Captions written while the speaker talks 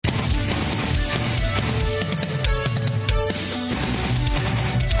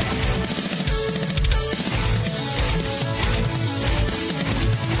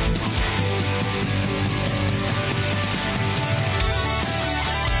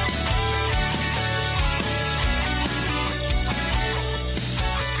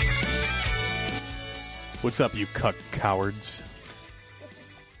What's up, you cuck cowards?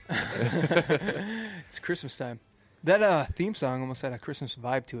 It's Christmas time. That theme song almost had a Christmas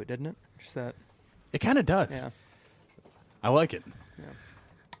vibe to it, didn't it? Just that. It kind of does. Yeah. I like it. Yeah.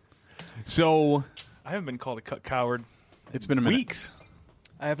 So I haven't been called a coward. it's been a minute. Weeks.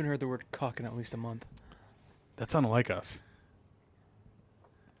 I haven't heard the word cuck in at least a month. That's unlike us.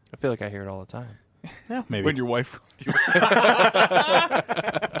 I feel like I hear it all the time. Yeah, maybe. When your wife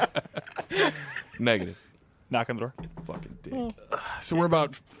Negative. knock on the door. Fucking dick. So we're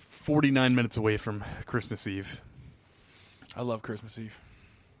about 49 minutes away from Christmas Eve. I love Christmas Eve.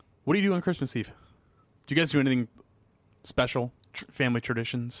 What do you do on Christmas Eve? Do you guys do anything special? Family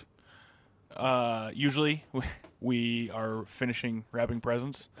traditions? Usually, we are finishing wrapping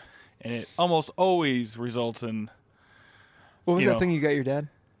presents, and it almost always results in What was You that know. thing you got your dad?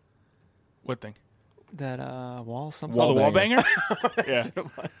 what thing? That wall something? Oh, the wall banger. banger? Yeah.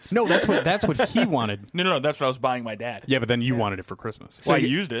 No, that's what he wanted. No, that's what I was buying my dad. Yeah, but then you wanted it for Christmas. So I you-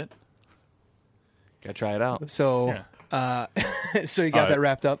 used it. Gotta try it out. So, so you got that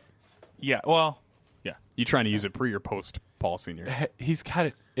wrapped up? Yeah. Well, yeah. You trying to use it pre or post Paul Sr.? He's got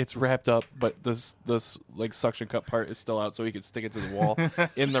it. It's wrapped up, but this like suction cup part is still out, so he can stick it to the wall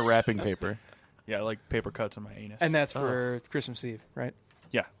in the wrapping paper. Yeah, I like paper cuts on my anus. And that's for Christmas Eve, right?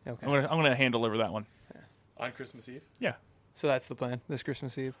 yeah. Okay. I'm gonna hand deliver that one. On Christmas Eve? Yeah. So that's the plan, this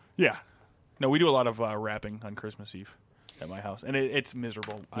Christmas Eve. Yeah. No, we do a lot of wrapping on Christmas Eve at my house, and it's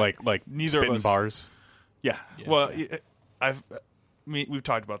miserable. Like neither of spitting us. bars? Yeah. Yeah. Well, we've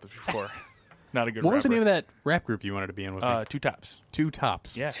talked about this before. Not a good. What was the rapper. name of that rap group you wanted to be in with me? Two Tops. Two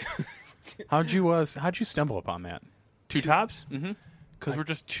Tops. Yeah. How'd you stumble upon that? Two Tops? Mhm. Because we're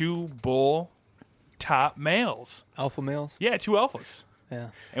just two bull top males. Alpha males? Yeah, two alphas. Yeah.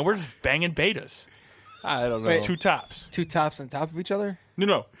 And we're just banging betas. I don't know. Wait, Two tops. Two tops on top of each other?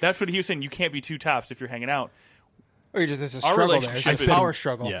 No. That's what he was saying. You can't be two tops if you're hanging out. Or there's a Our struggle there. relationship It's is- a power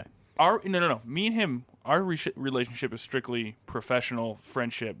struggle. Yeah. No. Me and him, our relationship is strictly professional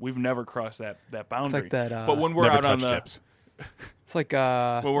friendship. We've never crossed that boundary. like that, but when we're Never out on touch the tips. It's like we're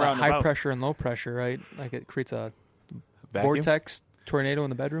out and high about. pressure and low pressure, right? Like it creates a Vacuum? vortex tornado in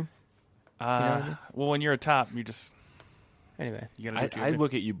the bedroom. what I mean? well, when you're a top, you just Anyway. you gotta do what you I gotta do.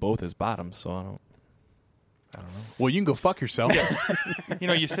 look at you both as bottoms, so I don't know. Well, you can go fuck yourself. You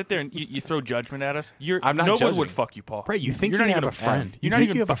know, you sit there and you throw judgment at us. I'm not no one judging. would fuck you, Paul. Right, you think You're you not have even a friend. You're not think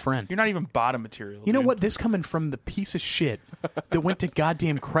even you have a bo- friend. You're not even bottom material. You know dude. what? This coming from the piece of shit that went to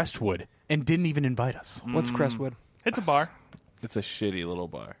goddamn Crestwood and didn't even invite us. What's Crestwood? It's a bar. It's a shitty little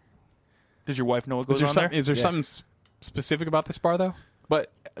bar. Does your wife know what Is goes there, on there? is there Yeah. something specific about this bar, though?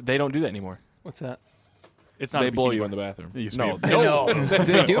 But they don't do that anymore. What's that? It's not They a blow bikini you bar. in the bathroom. It used to No, be a- no.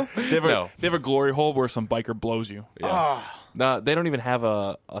 They do? No. They have a glory hole where some biker blows you. Yeah. No, they don't even have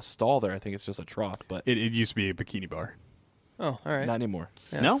a stall there. I think it's just a trough, but It used to be a bikini bar. Oh, all right. not anymore.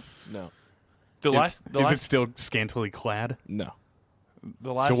 Yeah. No? No. The last Is it still scantily clad? No.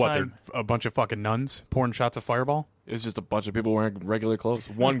 the last So what? time They're a bunch of fucking nuns pouring shots of Fireball? It's just a bunch of people wearing regular clothes.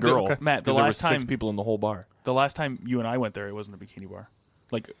 One girl. Okay. Matt, the 'cause there last were six time- people in the whole bar. the last time you and I went there, it wasn't a bikini bar.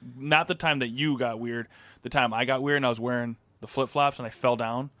 Like not the time that you got weird. The time I got weird and I was wearing the flip flops and I fell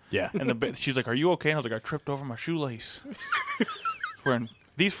down. Yeah. And she's like, "Are you okay?" And I was like, "I tripped over my shoelace." Wearing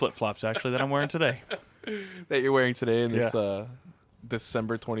these flip flops actually that I'm wearing today. That you're wearing today in this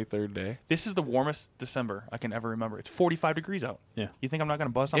December 23rd day. This is the warmest December I can ever remember. It's 45 degrees out. Yeah. You think I'm not going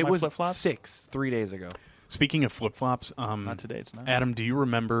to bust on It my was flip flops? 3 days ago. Speaking of flip flops, Not today. It's not. Adam, do you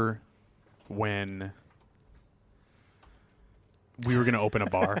remember when we were going to open a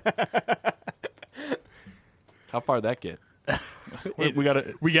bar? How far that get? We got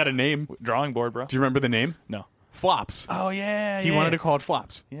a We got a name. drawing board, bro. Do you remember the name? No. Flops. Oh yeah. He wanted to call it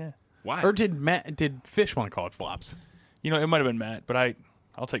Flops. Yeah. Why? Or did Fish want to call it Flops? You know, it might have been Matt, but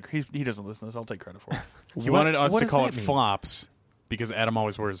I'll take. He doesn't listen to this. I'll take credit for it. He wanted us what to does call that it mean? Flops because Adam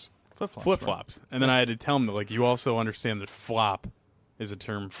always wears Flip flops. flip flops. And then I had to tell him that, like, you also understand that flop is a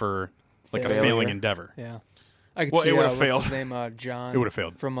term for, like, a Failure. failing endeavor. Yeah. I could Well, see it would've what's failed. his name? John. It would've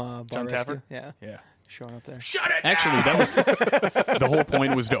failed. From Bar John Rescue. Taffer? Yeah. Yeah. Showing up there. Shut it. Actually, that was the whole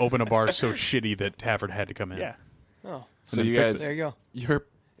point, was to open a bar so shitty that Tafford had to come in. Yeah. Oh. So then you fix guys, There you go. your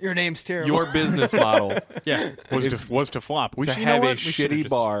Your name's terrible. your business model Yeah. Was to flop. We to should, you know have a what? We should've shitty just-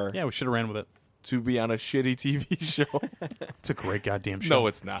 bar. Yeah, we should have ran with it. to be on a shitty TV show. It's a great goddamn show. No,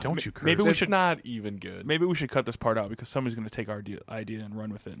 it's not. Don't you curse. Maybe we It's should- not even good. Maybe we should cut this part out because somebody's going to take our idea and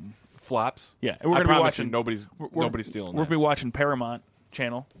run with it. And, Flops. yeah, and we're I going to be promise you, watching. nobody's stealing We'll that. be watching Paramount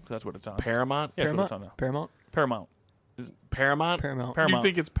channel. 'Cause that's what it's on. Paramount. Yeah, that's what Paramount. it's on now. Paramount. Paramount. Paramount. Paramount. Paramount. You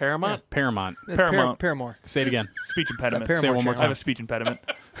think it's Paramount? Paramount. It's Paramount. Paramore. Say it again. Speech impediment. Paramount Say it one more I time. have a speech impediment.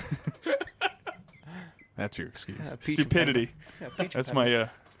 That's your excuse. Peach Stupidity. impediment. Yeah, peach That's impediment.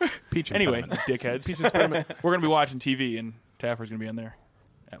 my Peach anyway, impediment. dickheads. We're gonna be watching TV, and Taffer's gonna be on there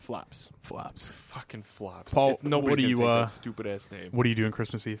at Flops. Flops. Fucking flops. Paul, Nobody's what do gonna you, take that stupid ass name. What are you doing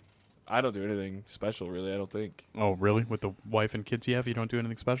Christmas Eve? I don't do anything special, really. I don't think. Oh, really? With the wife and kids you have, you don't do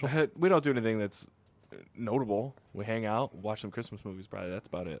anything special? We don't do anything that's notable. We hang out, watch some Christmas movies. Probably that's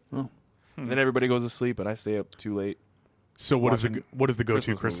about it. Oh. And then everybody goes to sleep, and I stay up too late. So what is Watching the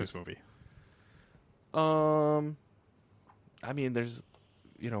go-to Christmas Christmas movie? I mean, there's,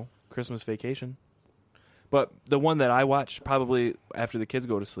 Christmas Vacation. But the one that I watch probably after the kids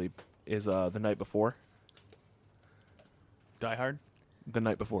go to sleep is The Night Before. Die Hard. The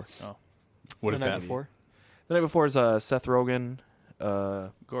Night Before. Oh, What The is night that? before. The Night Before is Seth Rogen,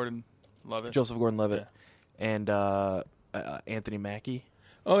 Gordon Levitt. Joseph Gordon-Levitt, and Anthony Mackie.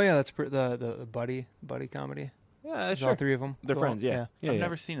 Oh yeah, that's the buddy comedy. Yeah, There's all three of them. They're friends, yeah. I've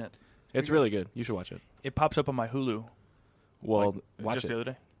never seen it. It's really good. You should watch it. It pops up on my Hulu. Well, like, watch just it. the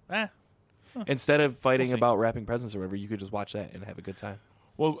other day. Instead of fighting We'll see. about wrapping presents or whatever, you could just watch that and have a good time.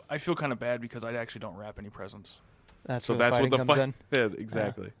 Well, I feel kind of bad because I actually don't wrap any presents. That's So where that's the what the fighting comes in. Yeah,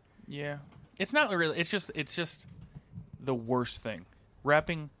 exactly. Yeah, it's not really. It's just the worst thing.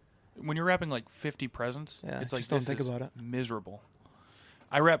 Wrapping when you're wrapping like 50 presents. Yeah, it's like just don't this think is about it. miserable.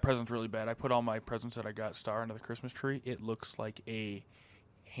 I wrap presents really bad. I put all my presents that I got star under the Christmas tree. It looks like a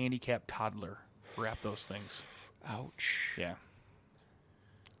handicapped toddler wrap those things. Ouch. Yeah.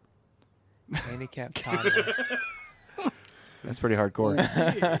 Handicap toddler. That's pretty hardcore.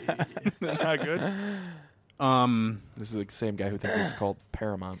 Not good. This is the same guy who thinks it's called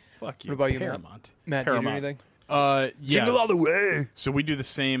Paramount. Fuck you. What about you, Matt? Paramount. Matt, do you do Paramount. anything? Yeah. Jingle all the way. So we do the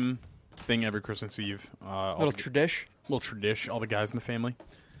same thing every Christmas Eve. Little tradish. little tradish. All the guys in the family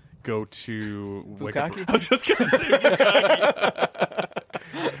go to wake up. Bukkake? I was just gonna say.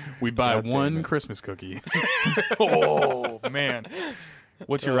 We buy God damn one it. Christmas cookie. Oh man,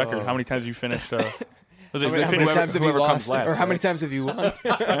 what's your record? How many times you finished? Was it How many times have you whoever comes lost? last, Or how many right? times have you won?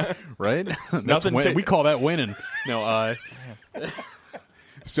 Right? That's Nothing win- ta- we call that winning. No,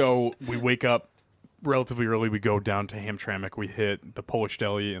 so we wake up relatively early. We go down to Hamtramck. We hit the Polish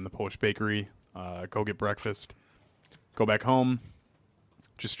deli and the Polish bakery. Go get breakfast. Go back home.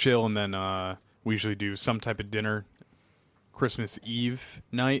 Just chill, and then we usually do some type of dinner. Christmas Eve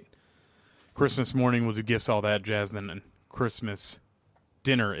night. Christmas morning, we'll do gifts, all that jazz. Then Christmas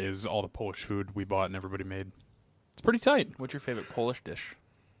dinner is all the Polish food we bought and everybody made. It's pretty tight. What's your favorite Polish dish?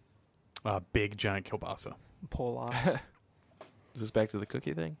 Big giant kielbasa. Polacks. Is this back to the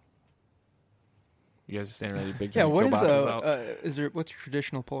cookie thing? You guys are standing around your big Yeah, giant what is kielbasas out. what's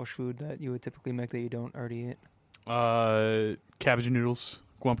traditional Polish food that you would typically make that you don't already eat? Cabbage noodles,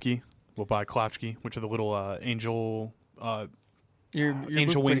 gumpki. We'll buy klotchki, which are the little angel You're angel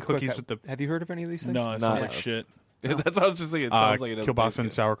moving wing pretty quick. cookies with the Have you heard of any of these things? No, it No. sounds like shit. That's what I was just thinking. It sounds like it doesn't kielbasa taste and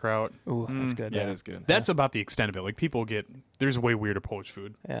good. sauerkraut. Ooh, that's good. Yeah, it is good. That's about the extent of it. Like people get, there's way weirder Polish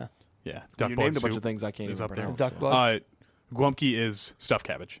food. Yeah. Yeah, duck You blood named a bunch soup of things I can't is even up there. pronounce. Duck so. blood. Gumpki is stuffed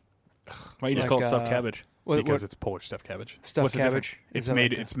cabbage Why you just Like, call it stuffed cabbage? because it's Polish stuffed cabbage. stuffed what's the difference? cabbage. It's Is that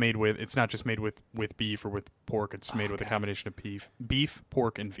made. like a- It's made with. It's not just made with beef or with pork. It's made with a combination of beef,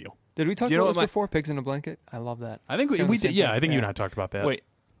 pork, and veal. Did we talk Do you know about what this my- before? Pigs in a blanket. I love that. I think It's kinda we the did. same Yeah, thing. I think you Yeah. and I talked about that. Wait,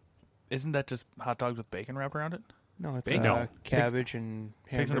 isn't that just hot dogs with bacon wrapped around it? No, it's No. cabbage and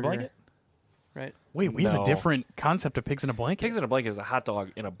Pigs in a hamburger, blanket? right? Wait, we have No. a different concept of pigs in a blanket. Pigs in a blanket is a hot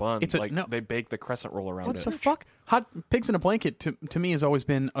dog in a bun. It's a- like no. they bake the crescent roll around What it. the fuck? Hot pigs in a blanket to me has always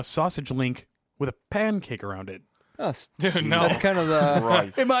been a sausage link with a pancake around it. Dude, no. That's kind of the.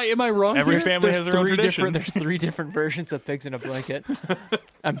 Right. Am I wrong? Every here? family has their own tradition. There's three different versions of pigs in a blanket.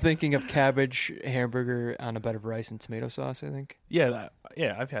 I'm thinking of cabbage, hamburger on a bed of rice and tomato sauce. I think. Yeah,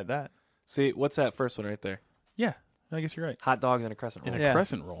 I've had that. See, what's that first one right there? Yeah, I guess you're right. Hot dog and a crescent in roll. a Yeah.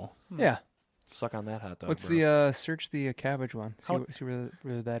 crescent roll. Yeah. Suck on that hot dog. What's bro. the search the cabbage one? See, How- see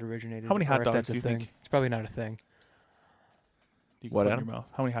where that originated. How many hot or if dogs that's a do you thing. think? It's probably not a thing. You can What, put in Adam? your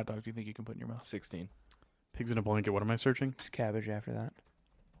mouth. How many hot dogs do you think you can put in your mouth? 16? Pigs in a blanket. What am I searching? It's cabbage after that.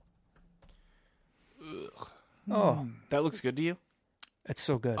 Oh, That looks good to you? it's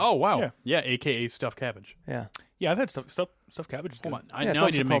so good. Oh wow. Yeah. Yeah, AKA stuffed cabbage. Yeah. Yeah, I've had stuffed cabbage. Is Hold good. on. I Yeah, it's now I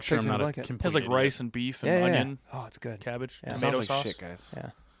also need to make called sure I'm pigs in a not a blanket. It complete has like idiot. rice and beef and Yeah, yeah, onion, yeah. Oh, it's good. cabbage, Yeah. tomato Sounds like sauce. shit, guys. Yeah.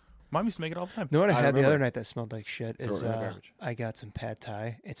 Mom used to make it all the time. You know what I I had the remember. other night that smelled like shit Throw is it in the garbage. I got some pad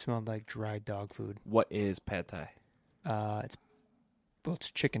thai. It smelled like dried dog food. What is pad thai?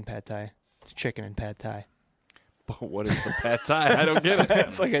 It's chicken pad thai. It's chicken and pad thai. What is the pad thai? I don't get it.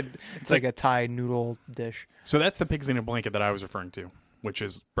 It's like a Thai noodle dish. So that's the pigs in a blanket that I was referring to. which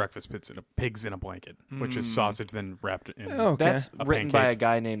is breakfast pigs in a blanket, which is sausage then wrapped in. Oh, okay. That's A written by a pancake.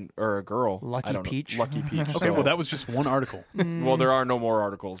 guy named or a girl. Lucky I don't know. Peach? Lucky Peach. Okay, well that was just one article. well, there are no more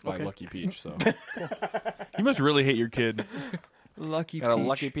articles by Okay. Lucky Peach, so You must really hate your kid. Lucky got a Peach.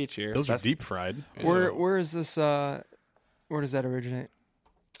 Lucky Peach here. Those are That's deep fried. Where is this? Where does that originate?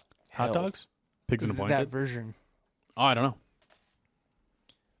 Hot hell. dogs? Pigs in a That blanket. version. Oh, I don't know.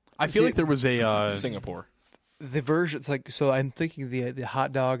 I feel See- like there was a Singapore. The version. It's like so. I'm thinking the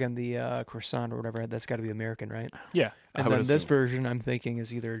hot dog and the croissant or whatever. That's got to be American, right? Yeah. And I would then this assume. version, I'm thinking,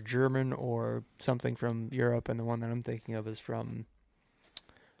 is either German or something from Europe, and the one that I'm thinking of is from.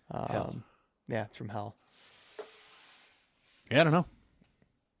 Hell. Yeah, it's from Hell. I don't know.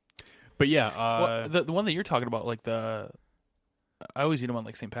 But yeah, Well, the one that you're talking about, like I always eat them on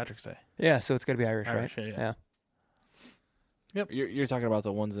like St. Patrick's Day. Yeah, so it's got to be Irish, Irish, right? yeah. You're talking about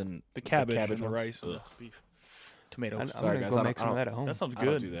the ones in The cabbage, and the ones? rice, and Ugh. the beef, tomatoes. I'm Sorry, gonna guys, go I make don't- some of I that at home. That sounds I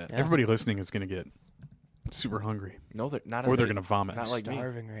don't good. do that. Yeah. everybody listening is going to get super hungry, No, they're not. or they're going going to vomit. not like me.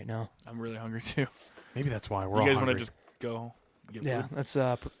 starving right now. I'm really hungry too. Maybe that's why we're You all guys hungry. want to just go get Yeah, food? let's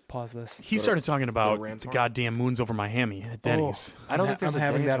pause this. He started talking about Rams the farm? goddamn moons over Miami at Denny's. I don't think there's I'm a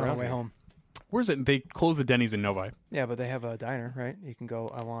having Denny's that on the around way here. home. Where's it? They closed the Denny's in Novi. Yeah, but they have a diner, right? You can go.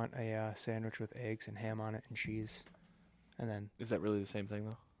 I want a sandwich with eggs and ham on it and cheese, and then Is that really the same thing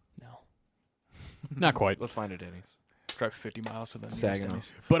though? no. Not quite. Let's find a Denny's. Drive 50 miles to the nearest Saginaw.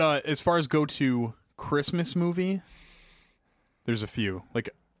 Denny's. But as far as go to Christmas movie, there's a few. Like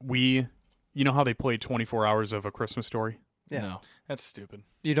you know how they play 24 hours of A Christmas Story? Yeah. No, That's stupid.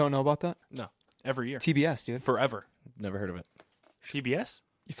 You don't know about that? Every year. TBS, dude. Forever. never heard of it. PBS?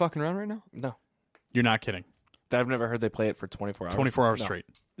 You fucking around right now? No, You're not kidding. I've never heard they play it for 24 hours. 24 hours No. straight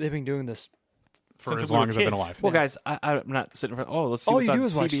They've been doing this. for Since as we were long as I've been kids. alive. Well, Yeah. guys, I'm not sitting in front. Oh, let's see All what's you on do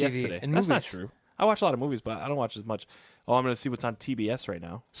is watch TBS TV today. and That's not movies. true. I watch a lot of movies, but I don't watch as much. Oh, I'm going to see what's on TBS right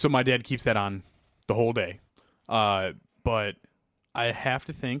now. So my dad keeps that on the whole day. But I have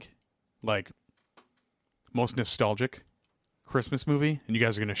to think, like, most nostalgic Christmas movie, and you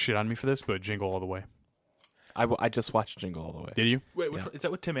guys are going to shit on me for this, but Jingle All the Way. I just watched Jingle All the Way. Did you? Wait, Yeah. is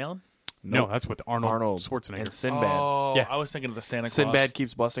that with Tim Allen? No, Nope. that's with Arnold, Arnold Schwarzenegger. and Sinbad. Oh, Yeah. I was thinking of the Santa Claus. Sinbad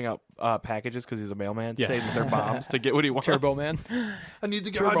keeps busting out packages because he's a mailman, Yeah. saying that they're bombs to get what he wants. Turbo Man. I need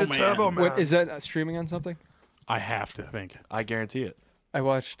to get Turbo on the Man. Turbo Man. What is that streaming on something? I have to think. I guarantee it. I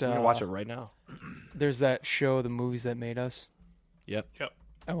watched. You can watch it right now. There's that show, The Movies That Made Us. Yep.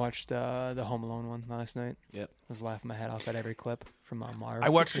 I watched the Home Alone one last night. Yep. I was laughing my head off at every clip from Marv. I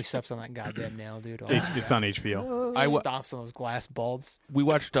watched- He steps on that goddamn nail, dude. Oh, It's on HBO. I wa- stomps on those glass bulbs. We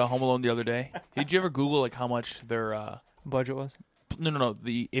watched Home Alone the other day. Did you ever Google like how much their Budget was. no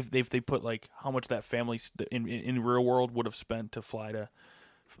if they put like how much that family in real world would have spent to fly to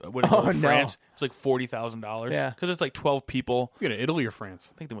when Oh, no. France? It's like $40,000. Yeah. because it's like 12 people. You go to Italy or France?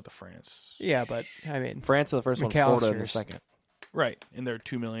 I think they went to France. Yeah, but I mean, France is the first one, Florida in the McAllister's. second. Right, in their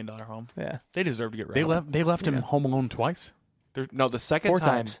 $2 million home. yeah, They deserve to get They robbed. left him Yeah. home alone twice. No, the second 4 time.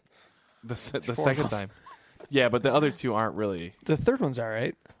 times. The Four second times. time. Yeah, but the other two aren't really. The third one's all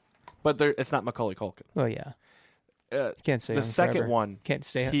right. But it's not Macaulay Culkin. Oh yeah, Uh, you can't stay. the home second forever. one, Can't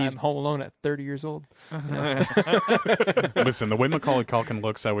stay. he's- I'm home alone at 30 years old. Listen, the way Macaulay Culkin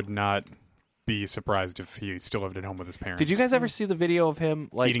looks, I would not be surprised if he still lived at home with his parents. did you guys ever see the video of him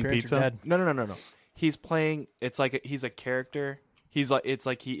like Eating Parents pizza? are dead. No. He's playing. It's like he's a character. It's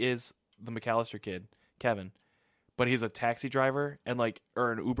like he is the McAllister kid, Kevin, but he's a taxi driver and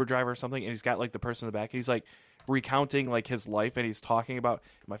or an Uber driver or something, and he's got like the person in the back, and he's like recounting like his life, and he's talking about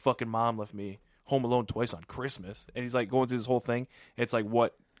my fucking mom left me home alone twice on Christmas, and he's like going through this whole thing. It's like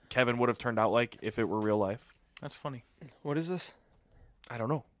what Kevin would have turned out like if it were real life. That's funny. What is this? I don't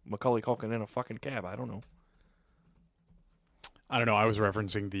know. Macaulay Culkin in a fucking cab. I don't know. I don't know. I was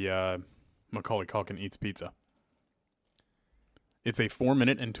referencing the Macaulay Culkin eats pizza. It's a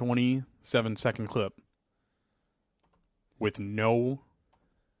 4-minute and 27-second clip with no.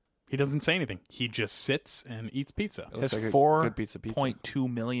 He doesn't say anything. He just sits and eats pizza. It looks Has like a 4 good pizza.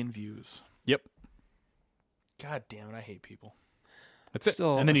 0.2 million views. Yep, God damn it, I hate people. that's it.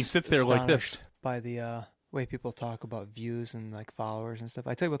 Still And then he sits there like this. astonished by the way people talk about views and like followers and stuff.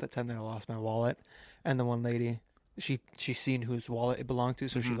 I tell you about that time that I lost my wallet, and the one lady, she seen whose wallet it belonged to,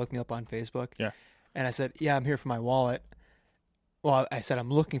 so she looked me up on Facebook. Yeah. And I said, "Yeah, I'm here for my wallet." Well, I said, "I'm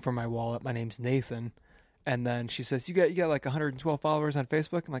looking for my wallet. My name's Nathan." And then she says, "You got like 112 followers on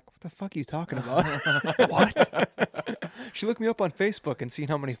Facebook." I'm like, "What the fuck are you talking about?" What? She looked me up on Facebook and seen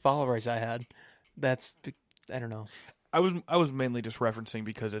how many followers I had. I don't know. I was mainly just referencing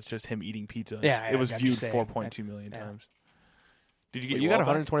because it's just him eating pizza. Yeah, it was I'm viewed just saying. 4.2 million Yeah. times. Did you get You your got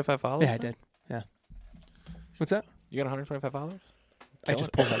wallet back? 125 followers? Yeah, I did. Yeah. What's that? You got 125 followers? I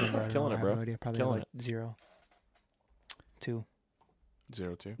just pulled that number. I don't Killing know, it, I have bro. no idea. Probably Killing like 0, 2.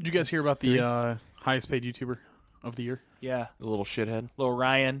 0-2. Did you guys hear about the highest paid YouTuber of the year? Yeah, The little shithead. little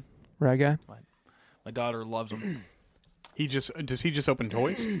Ryan. Right guy? My daughter loves him. Does he just open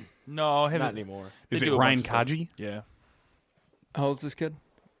toys? No, him. Not anymore. Is They it do a Ryan bunch of stuff. Kaji? Yeah, How old's this kid?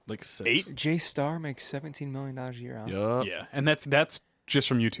 like 6. 8? Jay Star makes $17 million a year. Huh? Yup. Yeah, and that's just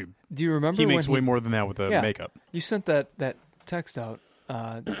from YouTube. Do you remember He when makes way more than that with the Yeah. makeup. you sent that text out?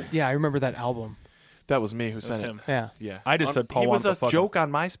 Yeah, I remember that album. That was me who That's sent it. him. Yeah. Yeah. I just said Paul He was wanted a to fuck him. joke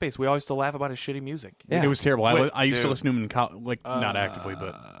on MySpace. We always used to laugh about his shitty music. Yeah. It was terrible. Wait, I used to dude. listen to him in not actively,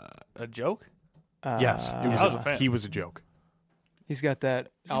 but a joke. yes, it was I was a fan. he was a joke. He's got that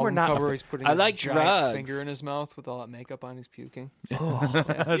were album not a cover. fan. He's putting I his like giant drugs. finger in his mouth with all that makeup on. He's puking. Yeah.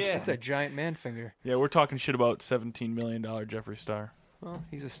 That's a giant man finger. Yeah, we're talking shit about $17 million Jeffree Star. Well,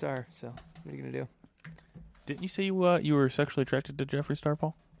 he's a star, so what are you gonna do? Didn't you say you were sexually attracted to Jeffree Star,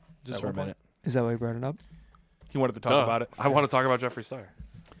 Paul? Just At for a one point? minute. Is that why you brought it up? He wanted to talk Duh. about it. I want to talk about Jeffree Star.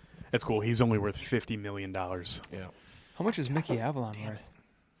 It's cool. He's only worth $50 million. Yeah. How much is Mickey Avalon worth?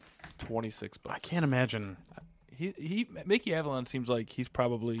 $26. I can't imagine. He Mickey Avalon seems like he's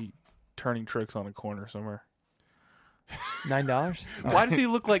probably turning tricks on a corner somewhere. $9? Why does he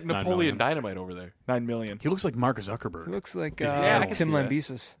look like 9 Napoleon million. Dynamite over there? $9 million. He looks like Mark He Zuckerberg. looks like Yeah, I can Tim see that.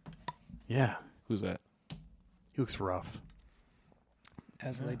 Lambesis. Yeah, Who's that? he looks rough.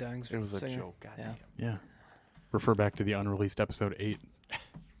 As Lay Dying's It was a singer. joke. God Yeah. damn. Yeah. Refer back to the unreleased episode 8.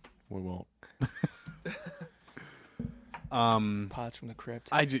 We won't. Pods from the Crypt.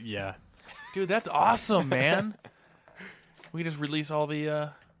 Yeah. Dude, that's awesome, man. We just release all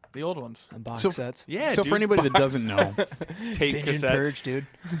the old ones. On box So- sets. Yeah. So for anybody that doesn't know, tape Binge and cassettes. Purge, dude.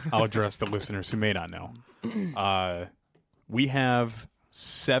 I'll address the listeners who may not know. We have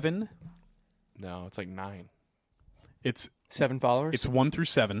 7. No, it's like 9. It's 7 followers. it's 1 through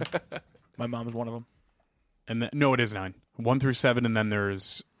 7, My mom is one of them. and then, no, it is 9. 1 through 7, and then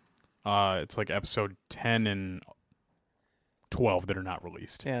there's it's like episode 10 and 12 that are not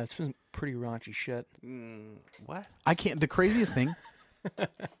released. Yeah, it's been pretty raunchy shit. What? I can't. The craziest thing,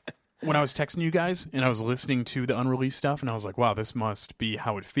 when I was texting you guys and I was listening to the unreleased stuff, and I was like, wow, this must be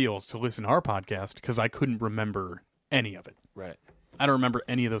how it feels to listen to our podcast, because I couldn't remember any of it. Right. I don't remember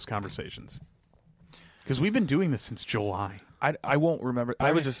any of those conversations. Because we've been doing this since July. I won't remember.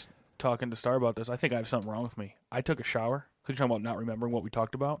 I was just talking to Star about this. I think I have something wrong with me. I took a shower because you're talking about not remembering what we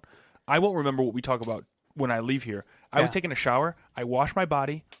talked about. I won't remember what we talk about when I leave here. I was Yeah. taking a shower. I washed my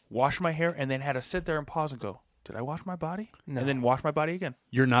body, washed my hair, and then had to sit there and pause and go, "Did I wash my body?" No. And then wash my body again.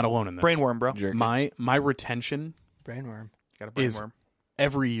 You're not alone in this. Brainworm, bro. Jerk. My retention Brainworm. Got a is brainworm.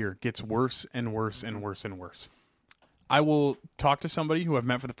 every year gets worse and worse and worse and worse. I will talk to somebody who I've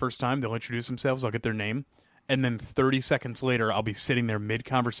met for the first time. They'll introduce themselves. I'll get their name. And then 30 seconds later, I'll be sitting there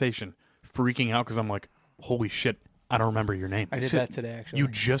mid-conversation freaking out because I'm like, holy shit, I don't remember your name. I did Shit, that today, actually. You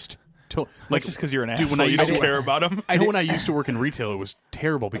just told. Like just because you're an dude, asshole, when I you used don't to- care about him. I know when I used to work in retail, it was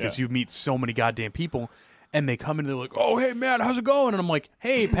terrible because you meet so many goddamn people, and they come in and they're like, "Oh, hey, man, how's it going?" And I'm like,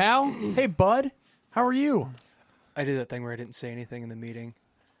 "Hey, pal. Hey, bud. How are you?" I did that thing where I didn't say anything in the meeting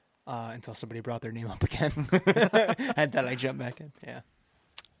until somebody brought their name up again. And then I jumped back in. Yeah.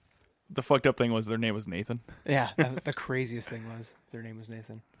 The fucked up thing was their name was Nathan. Yeah. The craziest thing was their name was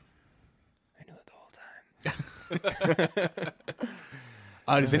Nathan. I knew it the whole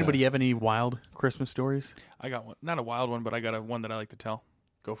time. Does anybody have any wild Christmas stories? I got one, not a wild one, but I got one that I like to tell.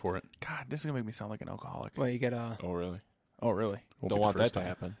 Go for it. God, this is gonna make me sound like an alcoholic. Well, you get a Oh, really? Oh, really? Won't be Don't the want that first to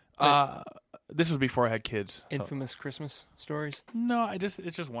time. happen. This was before I had kids. so- infamous Christmas stories. No, it's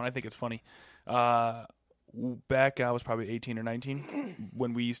just one. I think it's funny. Back I was probably 18 or 19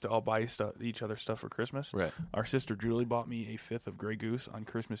 when we used to all buy each other stuff for Christmas. Right. Our sister Julie bought me a fifth of Grey Goose on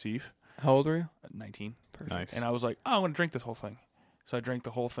Christmas Eve How old were you? at 19. Nice. And I was like, oh, I'm going to drink this whole thing. So I drank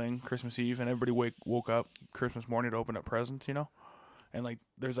the whole thing Christmas Eve, and everybody woke up Christmas morning to open up presents, you know? And, like,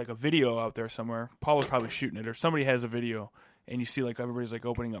 there's, like, a video out there somewhere. Paul was probably shooting it, or somebody has a video, and you see, like, everybody's, like,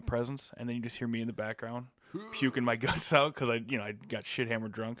 opening up presents, and then you just hear me in the background puking my guts out because I got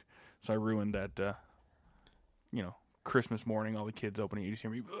shit-hammered drunk. So I ruined that, Christmas morning, all the kids opening, you just hear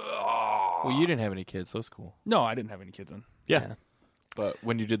me. Well, you didn't have any kids, so it's cool. No, I didn't have any kids then. Yeah. But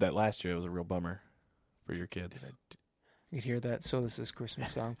when you did that last year, it was a real bummer for your kids. You could hear that So This Is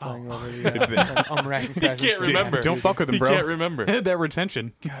Christmas song playing over It's the unwrapping presents. can't remember. Don't fuck with them, You bro. can't remember. That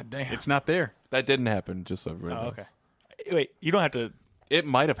retention. God damn. It's not there. That didn't happen, just so everybody Oh, knows. okay. Wait, you don't have to. It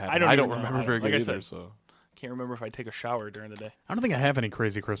might have happened. I don't I even don't know. remember very Like good I either, said. so. Can't remember if I take a shower during the day. I don't think I have any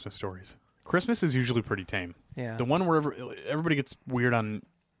crazy Christmas stories. Christmas is usually pretty tame. Yeah. The one where everybody gets weird on,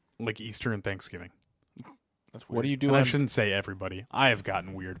 like, Easter and Thanksgiving. That's weird. What do you do? And I on- shouldn't say everybody. I have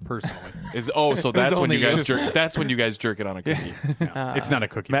gotten weird personally. So that's when only you guys you. jerk. That's when you guys jerk it on a cookie. It's not a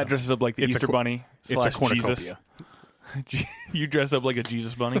cookie. Matt though. dresses up like the It's a Easter co- bunny It's a slash Jesus. cornucopia. You dress up like a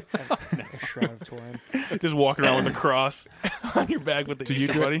Jesus bunny, A shroud of Turin. just walking around with a cross on your back with the Do you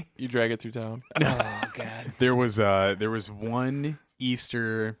Easter bunny. you drag it through town? Oh God. There was one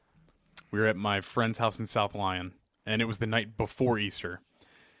Easter. We were at my friend's house in South Lyon, and it was the night before Easter.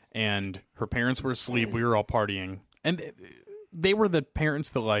 And her parents were asleep. We were all partying, and they were the parents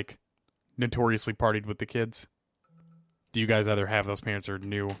that like notoriously partied with the kids. Do you guys either have those parents or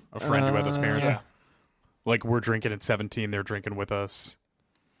knew a friend who had those parents? Yeah. Like we're drinking at 17, they're drinking with us.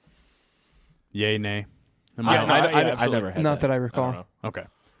 Yay, nay. Am I Yeah, out? no, I absolutely. never had Not that I don't recall. know. Okay.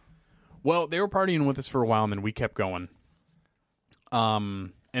 Well, they were partying with us for a while, and then we kept going.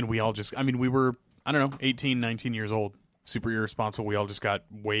 And we all just, I mean, we were, I don't know, 18, 19 years old, super irresponsible. We all just got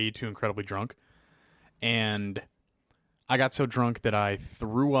way too incredibly drunk. And I got so drunk that I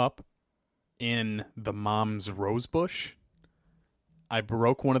threw up in the mom's rose bush. I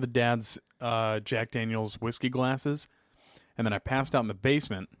broke one of the dad's Jack Daniel's whiskey glasses, and then I passed out in the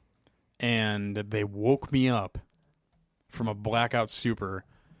basement, and they woke me up from a blackout stupor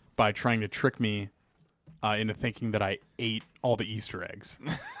by trying to trick me into thinking that I ate all the Easter eggs.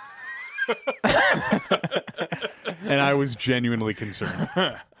 And I was genuinely concerned.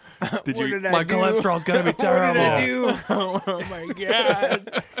 Did you? My cholesterol's gonna be terrible. What did I do? Oh my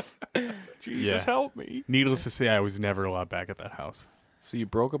God! Jesus, Yeah. help me! Needless to say, I was never allowed back at that house. So you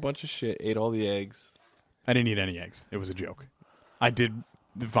broke a bunch of shit, ate all the eggs. I didn't eat any eggs. It was a joke. I did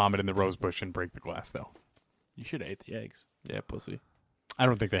vomit in the rose bush and break the glass, though. You should have ate the eggs. Yeah, pussy. I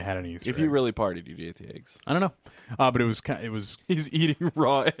don't think they had any Easter If you eggs. really partied, you'd eat the eggs. I don't know. But it was He's eating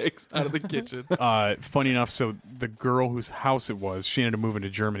raw eggs out of the kitchen. funny enough. So the girl whose house it was, she ended up moving to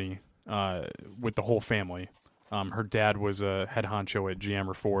Germany with the whole family. Her dad was a head honcho at GM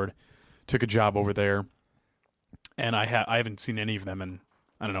or Ford, took a job over there, and I haven't seen any of them in,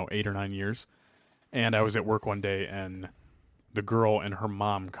 I don't know, 8 or 9 years. And I was at work one day, and the girl and her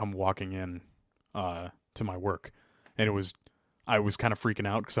mom come walking in to my work, and I was kind of freaking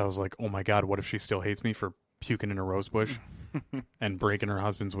out because I was like, oh my God, what if she still hates me for puking in a rose bush and breaking her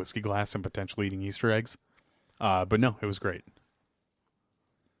husband's whiskey glass and potentially eating Easter eggs? But no, it was great.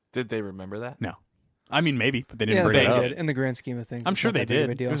 Did they remember that? No. I mean, maybe, but they didn't Yeah, bring they it up. did. In the grand scheme of things, I'm it's sure not they that big of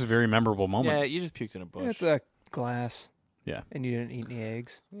a did. deal. It was a very memorable moment. Yeah, you just puked in a bush. It's a glass. Yeah. And you didn't eat any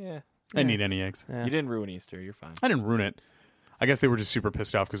eggs. Yeah. I didn't eat any eggs. Yeah. You didn't ruin Easter. You're fine. I didn't ruin it. I guess they were just super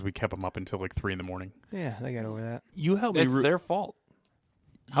pissed off because we kept them up until like 3 a.m. Yeah, they got over that. You helped me. It's their fault.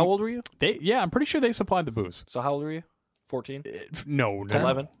 How old were you? Yeah, I'm pretty sure they supplied the booze. So how old were you? 14? No,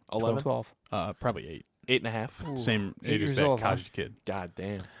 11? 11? 12. probably 8. 8 and a half? Ooh, Same 8 age as years that old, huh? Kaji kid. God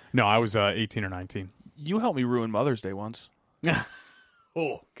damn. No, I was 18 or 19. You helped me ruin Mother's Day once,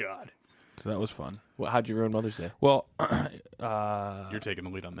 Oh, God. so that was fun. How'd you ruin Mother's Day? Well, You're taking the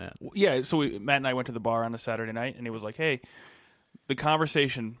lead on that. yeah. So Matt and I went to the bar on a Saturday night, and he was like, "Hey, the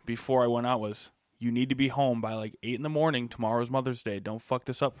conversation before I went out was." You need to be home by like 8 a.m. Tomorrow's Mother's Day. Don't fuck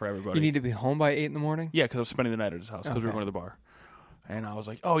this up for everybody. You need to be home by 8 in the morning? Yeah, because I was spending the night at his house because we were Okay. going to the bar. And I was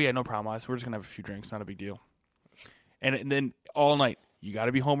like, oh, yeah, no problem. We're just going to have a few drinks. Not a big deal. And then all night, you got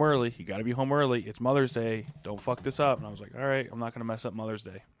to be home early. You got to be home early. It's Mother's Day. Don't fuck this up. And I was like, all right, I'm not going to mess up Mother's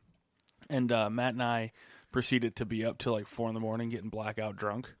Day. And Matt and I proceeded to be up till like 4 a.m. getting blackout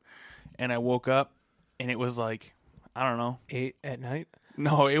drunk. And I woke up, and it was like, I don't know. 8 at night?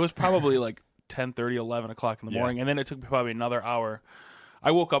 No, it was probably like 10:30, 11 o'clock in the Yeah. morning, and then it took me probably another hour.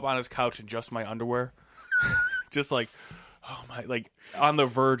 I woke up on his couch in just my underwear, just like, oh my, like on the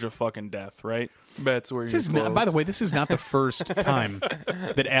verge of fucking death. Right? That's where This is not, by the way, this is not the first time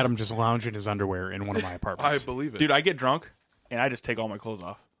that Adam just lounged in his underwear in one of my apartments. believe it. Dude, I get drunk and I just take all my clothes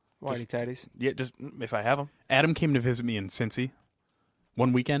off. Whitey tighties. Yeah, just if I have them. Adam came to visit me in Cincy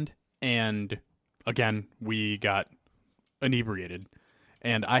one weekend, and again, we got inebriated,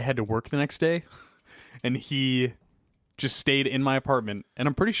 and I had to work the next day, and he just stayed in my apartment, and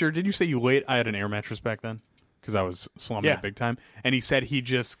I'm pretty sure, did you say you laid, I had an air mattress back then, because I was slumming Yeah. it big time, and he said he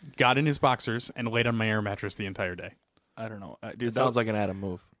just got in his boxers and laid on my air mattress the entire day. I don't know, dude. It sounds like an Adam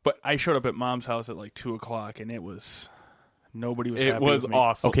move. But I showed up at Mom's house at like 2 o'clock, and it was nobody was. It happy was with me.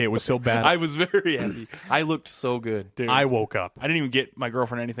 awesome. Okay, it was so bad. I was very happy. I looked so good. Dude. I woke up I didn't even get my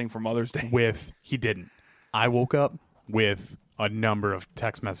girlfriend anything for Mother's Day. with, he didn't. I woke up with a number of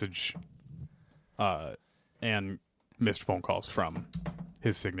text message and missed phone calls from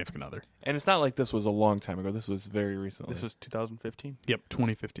his significant other. And it's not like this was a long time ago. This was very recently. This was 2015. Yep,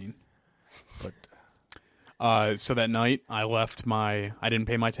 2015. But So that night, I didn't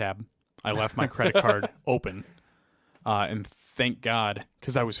pay my tab. I left my credit card open. And thank God,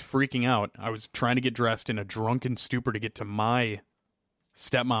 because I was freaking out. I was trying to get dressed in a drunken stupor to get to my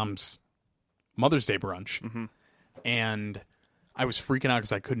stepmom's Mother's Day brunch. And I was freaking out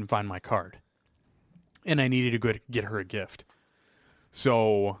because I couldn't find my card. And I needed to go get her a gift.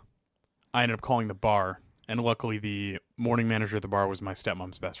 So I ended up calling the bar. And luckily, the morning manager at the bar was my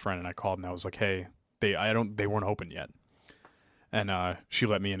stepmom's best friend. And I called and I was like, hey, they weren't open yet. And she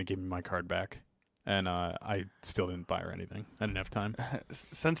let me in and gave me my card back. And I still didn't buy her anything. I didn't have time.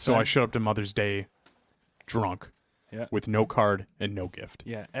 So I showed up to Mother's Day drunk with no card and no gift.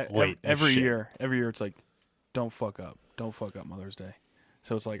 Yeah, Late as every shit. year it's like, don't fuck up Mother's Day.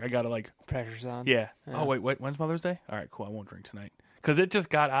 So it's like I gotta like, Pressure's on. yeah. Oh wait, when's Mother's Day? All right, cool. I won't drink tonight because it just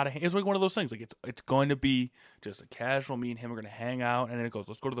got out of hand. It's like one of those things. Like it's going to be just a casual. Me and him are gonna hang out, and then it goes,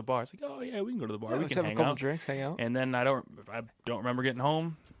 let's go to the bar. It's like, oh yeah, we can go to the bar. Yeah, we let's can have a hang couple out. drinks, hang out. And then I don't remember getting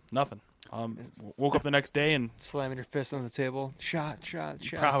home. Nothing. Woke up the next day and Slamming your fist on the table. Shot.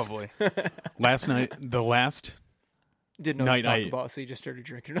 probably. Last night, the last Didn't know what to night talk about, so you just started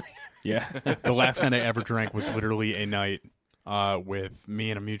drinking. Yeah. the last night I ever drank was literally a night with me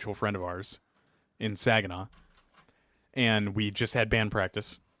and a mutual friend of ours in Saginaw. And we just had band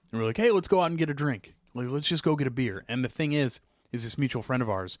practice. And we were like, hey, let's go out and get a drink. Like, let's just go get a beer. And the thing is this mutual friend of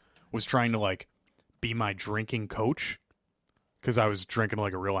ours was trying to, like, be my drinking coach. Because I was drinking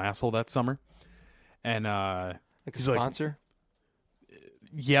like a real asshole that summer. And Like a he's like, sponsor?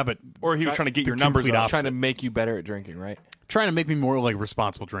 yeah, but Or he was trying to get the your numbers complete up. opposite. Trying to make you better at drinking, right? trying to make me more like a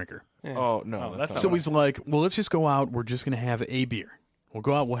responsible drinker. Yeah. Oh no, Oh, that's that's not So what- he's like, well, let's just go out. We're just going to have a beer. We'll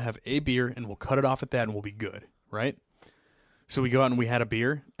go out, we'll have a beer, and we'll cut it off at that, and we'll be good, right? So we go out and we had a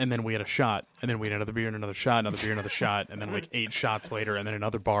beer, and then we had a shot, and then we had another beer and another shot, another shot, and then like 8 shots later, and then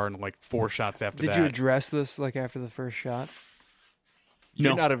another bar and like 4 shots after Did that. you address this like after the first shot?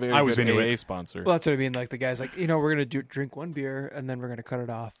 You're No, not a very I was good into AA it. sponsor. Well, that's what I mean. Like the guy's like, we're gonna drink one beer and then we're gonna cut it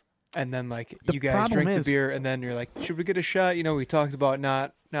off, and then like The you guys problem drink is- the beer and then you're like, should we get a shot? We talked about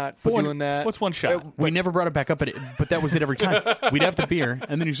not doing that. What's one shot? We never brought it back up, but that was it every time. We'd have the beer,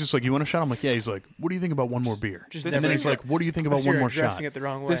 and then he's just like, you want a shot? I'm like, yeah. He's like, what do you think about one more beer? Just And never then he's ex- like, what do you think about Unless one you're more shot? addressing it the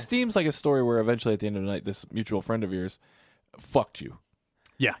wrong way. This seems like a story where eventually at the end of the night, this mutual friend of yours fucked you,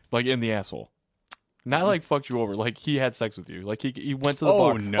 Yeah. like in the asshole. Not like fucked you over, like he had sex with you. Like he went to the Oh,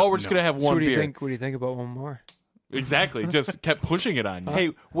 bar. no, We're just no. gonna have So one what do you beer. think? What do you think about one more? Exactly. Just kept pushing it on you. Hey,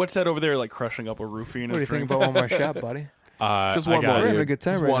 what's that over there? Like crushing up a roofie in What do you his think drink? about one more shot, buddy? Just I one got, more. We're having dude. a good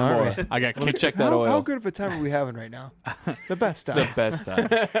time Just right one now, more. aren't we? I got Let me kicked. check that How oil. good of a time are we having right now? The best time. The best time.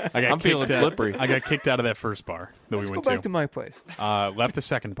 I got I'm feeling kicked out- slippery. I got kicked out of that first bar that Let's we go went back to my place. Left the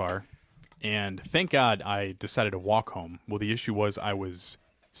second bar, and thank God I decided to walk home. Well, the issue was I was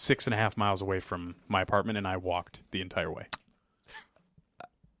 6.5 miles away from my apartment, and I walked the entire way.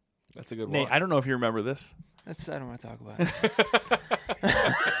 That's a good Nate, one. I don't know if you remember this. I don't want to talk about it.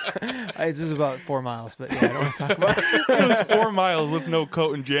 This is about 4 miles, but yeah, I don't want to talk about it. It was 4 miles with no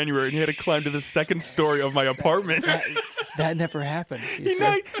coat in January, and he had to climb to the second story of my apartment. That never happened. He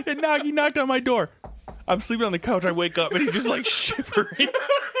knocked on my door. I'm sleeping on the couch. I wake up, and he's just like shivering.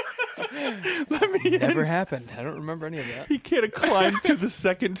 Let me in. Never happened. I don't remember any of that. He had to climb to the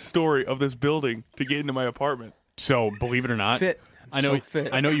second story of this building to get into my apartment. So, believe it or not, Fit. I know. So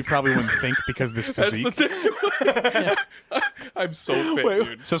fit. I know you probably wouldn't think because of this physique. I'm so fit,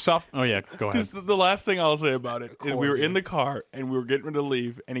 dude. So soft. Oh yeah, go ahead. Just the last thing I'll say about it is we were in the car and we were getting ready to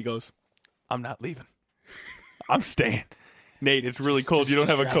leave, and he goes, "I'm not leaving. I'm staying." Nate, it's really cold. You don't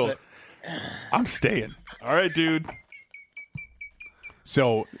have a strap coat. it. I'm staying. All right, dude.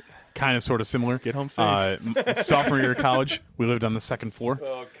 So, kind of, sort of similar. Get home safe. Sophomore year of college, we lived on the second floor.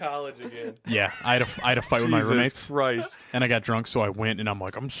 Oh, college again. Yeah, I had a fight with my roommates, Christ. and I got drunk. So I went, and I'm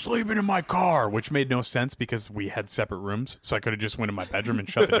like, I'm sleeping in my car, which made no sense because we had separate rooms. So I could have just went in my bedroom and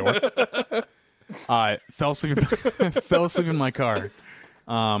shut the door. I fell asleep in my car.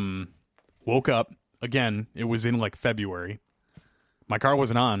 Woke up again. It was in like February. My car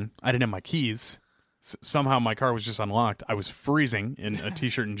wasn't on. I didn't have my keys. Somehow my car was just unlocked. I was freezing in a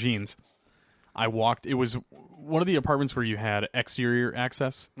t-shirt and jeans. I walked. It was one of the apartments where you had exterior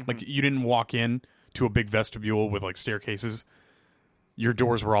access. Like you didn't walk in to a big vestibule with like staircases. Your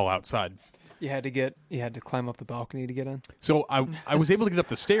doors were all outside. You had to climb up the balcony to get in. So I was able to get up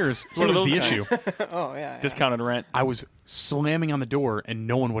the stairs. Here One of was the those issue. Oh yeah. Discounted rent. I was slamming on the door and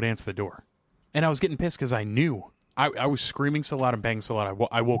no one would answer the door. And I was getting pissed because I knew. I was screaming so loud and banging so loud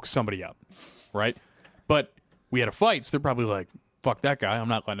I woke somebody up. Right? But we had a fight, so they're probably like, fuck that guy. I'm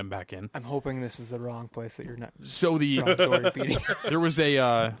not letting him back in. I'm hoping this is the wrong place that you're not. So Wrong door you're beating. there was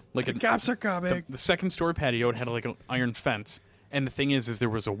a like a Cops are coming. the second story patio. It had like an iron fence, And the thing is there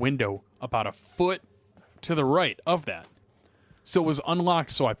was a window about a foot to the right of that. So it was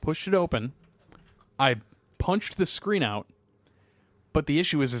unlocked, so I pushed it open. I punched the screen out. But the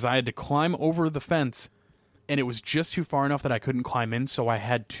issue is I had to climb over the fence, and it was just too far enough that I couldn't climb in, so I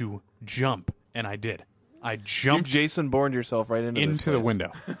had to jump, and I did. I You jumped Jason Bourne yourself right into this the place.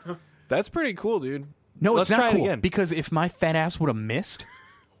 window. That's pretty cool, dude. No, Let's it's try not it cool, again. because if my fat ass would have missed,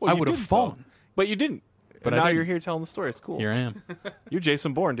 Well, I you would have didn't, fallen. though. But you didn't. But And I now didn't. you're here telling the story. It's cool. Here I am. You're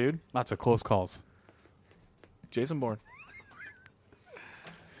Jason Bourne, dude. Lots of close calls. Jason Bourne.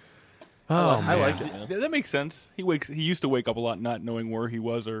 Oh, I like it, man. That makes sense. He used to wake up a lot not knowing where he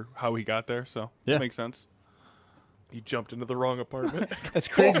was or how he got there, so Yeah. that makes sense. He jumped into the wrong apartment. It's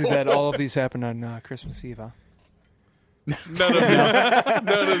crazy that all of these happened on Christmas Eve, huh? None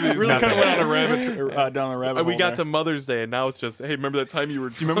of these. Really kind of went on a down a rabbit hole. We got there. to Mother's Day, and now it's just, hey, remember that time you were...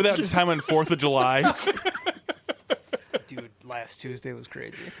 Do you remember that time on 4th of July? Dude, last Tuesday was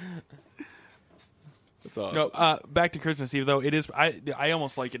crazy. That's awesome. No, back to Christmas Eve though. It is. I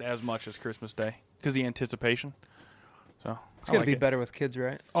almost like it as much as Christmas Day because the anticipation. So It's going to be better with kids,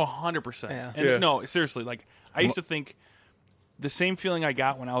 right? 100%. Yeah. And Yeah. no, seriously. Like I used to think the same feeling I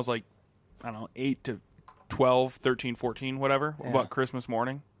got when I was like, I don't know, 8 to 12, 13, 14, whatever, Yeah. about Christmas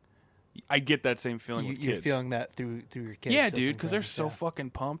morning. I get that same feeling with You're kids. feeling that through your kids. yeah, opening dude, because they're presents, so fucking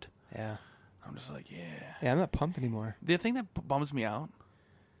pumped. Yeah. I'm just like, yeah. Yeah, I'm not pumped anymore. The thing that bums me out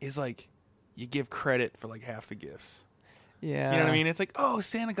is like you give credit for like half the gifts. Yeah. You know what I mean? It's like, oh,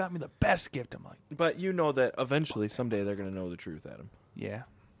 Santa got me the best gift. I'm like, But you know that eventually, someday, they're going to know the truth, Adam. yeah,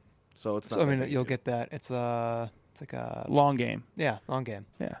 So it's not... So, I that mean, big a you'll deal. get that. It's like a, long game. long game.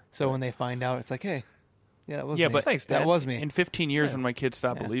 Yeah. So when they find out, it's like, hey, yeah, that was Yeah, me. but Thanks, that Dad. was me. In 15 years, Yeah. when my kids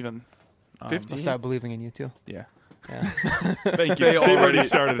stop Yeah. believing, 15? I'll start believing in you too. Yeah. Yeah. Thank you. They They've already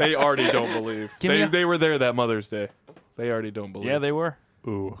started. They already don't believe. Give me a- They were there that Mother's Day. They already don't believe. Yeah, they were.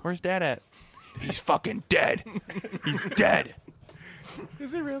 Ooh. Where's Dad at? He's fucking dead. He's dead.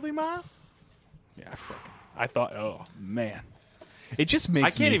 Is it really, Mom? Yeah, I thought, oh man, It just makes I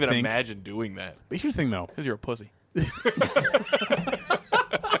can't me even think, imagine doing that. But here's the thing, though. because you're a pussy.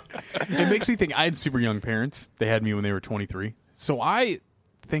 It makes me think I had super young parents. They had me when they were 23. So I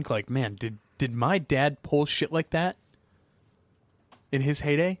think, like, man, did my dad pull shit like that in his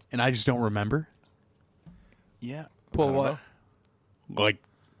heyday? And I just don't remember? Yeah. Pull what? Like,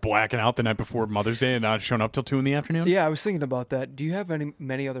 blacking out the night before Mother's Day and not showing up till 2 in the afternoon? Yeah, I was thinking about that. Do you have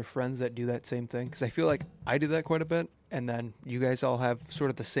many other friends that do that same thing? Because I feel like I do that quite a bit, and then you guys all have sort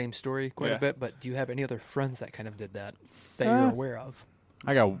of the same story quite Yeah. a bit. But do you have any other friends that kind of did that you're aware of?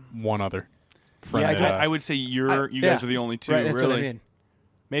 I got one other friend. Yeah, that, I would say you guys yeah. are the only two. Right, that's really. what I mean.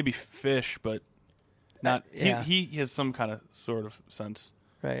 Maybe Fish, but not. yeah. He has some kind of sort of sense.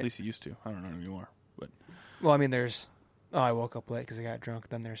 At Right. least he used to. I don't know anymore. But Well, I mean, I woke up late because I got drunk.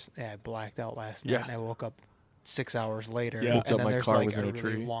 Then I blacked out last night, Yeah. and I woke up 6 hours later. Yeah. Woke and up, then my there's car like was in a really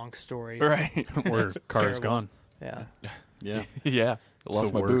tree. long story. right, where car is terrible. gone. Yeah. Yeah. Yeah. I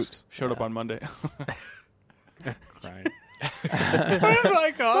lost the my worst. boots. showed up on Monday. Crying.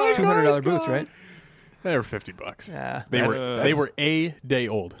 $200 boots, right? They were $50. Yeah. They were That's- they were a day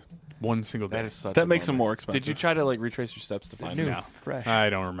old. One single day. That is such That a makes them bummer. more expensive. Did you try to like retrace your steps to find New, them? No. fresh.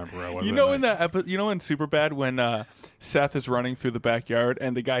 I don't remember where I was. You that know night. in that you know in Superbad when Seth is running through the backyard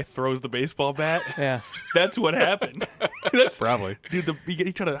and the guy throws the baseball bat? Yeah. That's what happened. That's Probably. dude.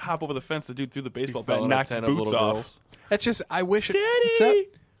 He tried to hop over the fence. The dude threw the baseball fell bat, in a knocked his tent of boots little off. girls. That's just. I wish. Daddy! What's that?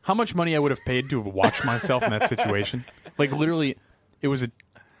 How much money I would have paid to have watched myself in that situation? Like literally, it was a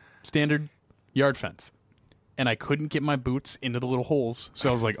standard yard fence, and I couldn't get my boots into the little holes. So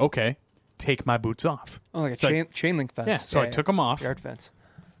I was like, okay, take my boots off. Oh, like a So I- chain link fence. Yeah. So I took them off, Yard fence.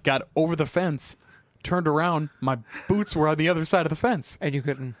 got over the fence, turned around. My boots were on the other side of the fence, And you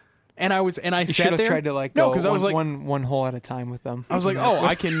couldn't. and I You sat should have there. tried to like no, go because I was like, one hole at a time with them. I was like, oh,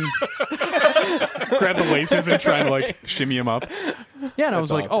 I can grab the laces and try and like shimmy them up. Yeah, and I was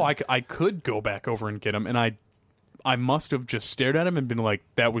That's like, oh, I could go back over and get them, and I must have just stared at him and been like,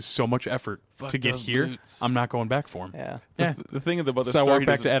 that was so much effort Fuck to get those here. boots. I'm not going back for him. Yeah. Yeah. The thing about the So I story, walked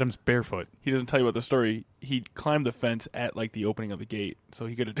back to Adam's barefoot. he doesn't tell you about the story. He climbed the fence at like the opening of the gate, so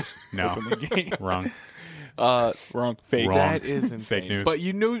he could have just No. opened the gate. Wrong. Wrong, fake. Wrong. That is insane. Fake news. But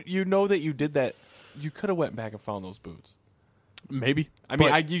you know that you did that. You could have went back and found those boots. Maybe. I mean,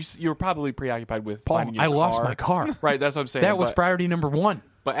 But, you were probably preoccupied with Paul, finding your I lost car. my car. Right, that's what I'm saying. That was but, priority number one.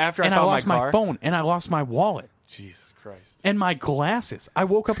 but after And I I found lost my my car, phone, and I lost my wallet. Jesus Christ. And my glasses. I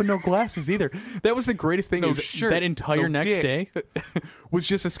woke up with no glasses either. That was the greatest thing. No is shirt, that entire no next dick. day was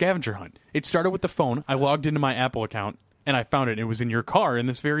just a scavenger hunt. It started with the phone. I logged into my Apple account and I found it. It was in your car in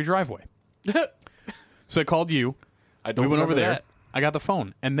this very driveway. So I called you. I don't we went over remember there. that. I got the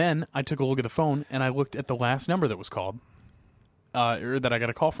phone, and then I took a look at the phone, and I looked at the last number that was called, or that I got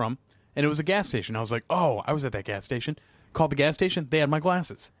a call from, and it was a gas station. I was like, "Oh, I was at that gas station." Called the gas station. They had my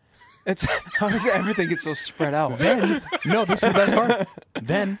glasses. It's how does everything get so spread out? Then, no, this is the best part.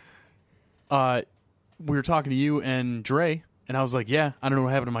 Then, we were talking to you and Dre, and I was like, "Yeah, I don't know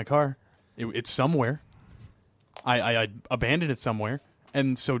what happened to my car. It's somewhere. I abandoned it somewhere."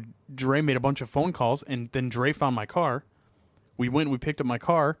 And so Dre made a bunch of phone calls, and then Dre found my car. We went, we picked up my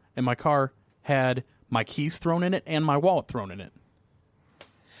car, and my car had my keys thrown in it and my wallet thrown in it.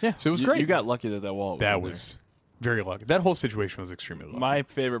 Yeah, so it was great. You got lucky that wallet was that in there. was very lucky. That whole situation was extremely lucky. My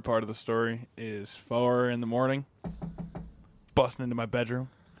favorite part of the story is 4 in the morning, busting into my bedroom.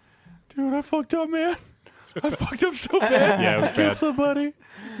 Dude, I fucked up, man. I fucked up so bad. Yeah, it was Kill bad. somebody.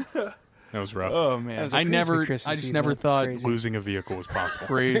 That was rough. Oh man, That was a I Christmas just Eve, never man. thot Crazy. losing a vehicle was possible.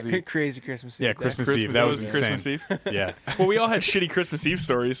 crazy. Crazy Christmas Eve. Yeah, day. Christmas Eve. That was insane. Christmas Eve. Yeah, Well, we all had shitty Christmas Eve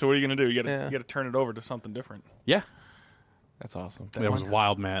stories, so what are you gonna do? You Yeah. gotta turn it over to something different. yeah. That's awesome. That was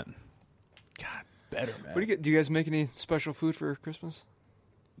wild, Matt. God, better man. What do you get? Do you guys make any special food for Christmas?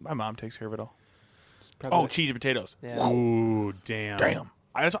 My mom takes care of it all. Probably Oh, cheesy potatoes. Yeah. Ooh, damn.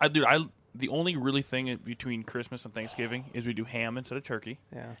 The only really thing between Christmas and Thanksgiving is we do ham instead of turkey,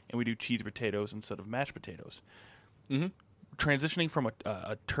 Yeah. and we do cheesy potatoes instead of mashed potatoes. Mm-hmm. Transitioning from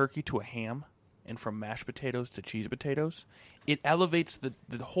a turkey to a ham, and from mashed potatoes to cheesy potatoes, it elevates the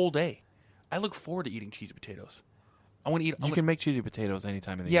whole day. I look forward to eating cheesy potatoes. I want to eat. You can make cheesy potatoes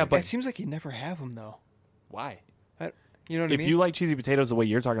anytime in the Yeah, year. but- It seems like you never have them though. why? You know what I If mean? you like cheesy potatoes the way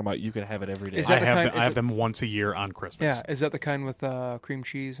you're talking about, you can have it every day. Is that I the have kind- them, is I have it- them once a year on Christmas. Yeah. Is that the kind with cream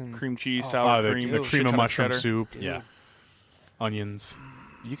cheese and cream cheese, Oh, sour the, cream, the shit cream of ton mushroom cheddar. soup. Dude. Yeah. Onions.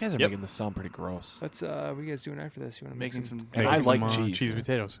 You guys are Yep. making this sound pretty gross. Let's what are you guys doing after this? You want to make Making some? some. And Making I like some, cheese. cheesy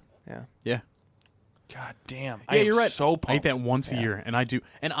potatoes. Yeah. Yeah. God damn. Yeah, I am you're right. So I eat pumped. that once a year, and I do.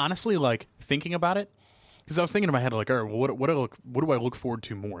 And honestly, like thinking about it, because I was thinking in my head, like, all right, well, what do I look forward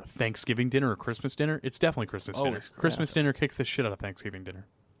to more? Thanksgiving dinner or Christmas dinner? It's definitely Christmas dinner. Always Christmas dinner kicks the shit out of Thanksgiving dinner.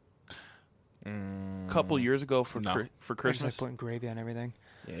 A couple years ago for No. for I just like Christmas. putting gravy on everything.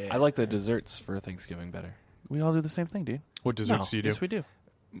 Yeah. I like the desserts for Thanksgiving better. We all do the same thing, dude. What desserts do you do? Yes, we do.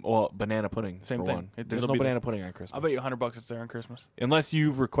 Well, banana pudding. Same for thing. one. It- There's it'll no be banana there. pudding on Christmas. I'll bet you $100 it's there on Christmas. Unless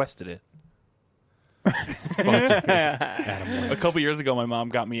you've requested it. A couple years ago, my mom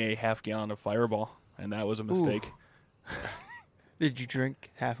got me a half gallon of Fireball, and that was a mistake. Did you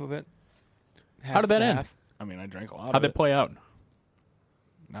drink half of it? How did that end? Half? I mean, I drank a lot How'd of that it. play out?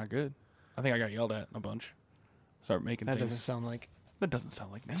 Not good. I think I got yelled at a bunch. Start making That things. doesn't sound like That doesn't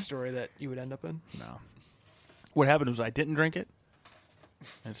sound like me. a story that you would end up in. No. What happened was I didn't drink it.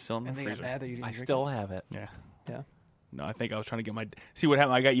 And it's still in the And they got freezer. mad that you didn't I drink still have it. Yeah. it. Yeah. No, I think I was trying to get my. See what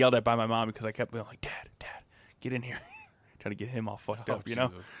happened? I got yelled at by my mom because I kept being like, "Dad, get in here," trying to get him all fucked up. You know.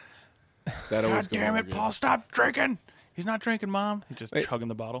 That always God goes damn over it, good. Paul! Stop drinking. He's not drinking, Mom. He's just Wait. chugging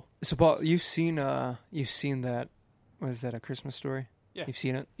the bottle. So Paul, you've seen that? What is that? A Christmas Story? Yeah. You've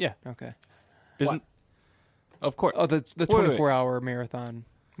seen it? Yeah. Okay. Isn't? Of course. Oh, the wait. 24-hour marathon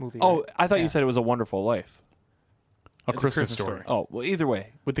movie. Oh, right? I thought Yeah. you said it was A Wonderful Life. A It's a Christmas, Christmas story. story. Oh, well, either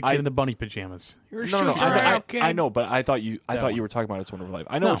way. With the kid in the bunny pajamas. You're No. I know, but I thought you That one. were talking about It's a Wonderful Life.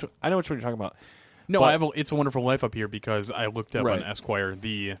 I know No. which one you're talking about. No, But- I have It's a Wonderful Life up here because I looked up Right. on Esquire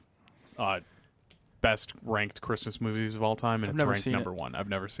the best ranked Christmas movies of all time, and I've it's never ranked seen number one. I've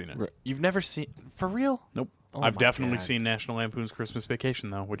never seen it. You've never seen for real? Nope. Oh I've my definitely God. seen National Lampoon's Christmas Vacation,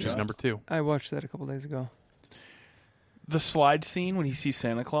 though, which is Yeah. number 2. I watched that a couple days ago. The slide scene when he sees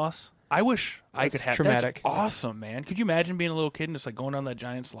Santa Claus. I wish I could That's have. traumatic. That's awesome, man. Could you imagine being a little kid and just like going down that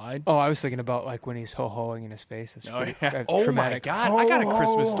giant slide? Oh, I was thinking about like when he's ho-hoing in his face. It's Oh, pretty, yeah. Oh traumatic. my God! I got a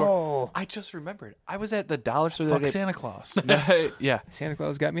Christmas story. Ho-ho. I just remembered. I was at the dollar store the Fuck other day. Santa Claus. Yeah, Santa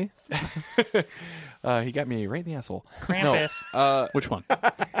Claus got me. he got me right in the asshole. Krampus. No, Which one?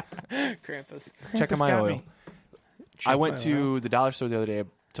 Krampus. check on my got oil. me. I went my to the dollar store the other day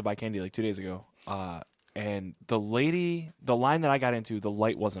to buy candy like 2 days ago. And the line that I got into, the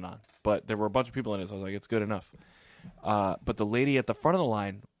light wasn't on, but there were a bunch of people in it, so I was like, it's good enough. But the lady at the front of the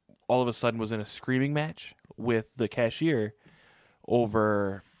line all of a sudden was in a screaming match with the cashier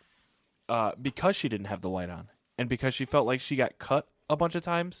over because she didn't have the light on and because she felt like she got cut a bunch of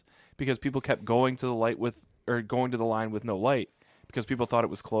times because people kept going to the line with no light because people thought it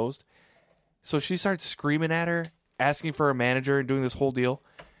was closed. So she starts screaming at her, asking for a manager and doing this whole deal.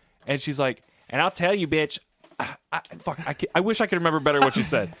 And she's like, and I'll tell you, bitch, I wish I could remember better what she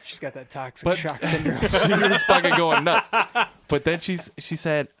said. She's got that toxic But- shock syndrome. She was fucking going nuts. But then she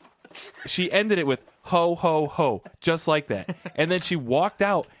said, she ended it with, ho, ho, ho, just like that. And then she walked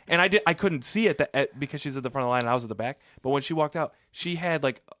out, and I couldn't see it because she's at the front of the line and I was at the back. But when she walked out, she had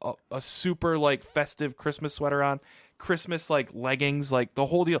like a super like festive Christmas sweater on, Christmas like leggings, like the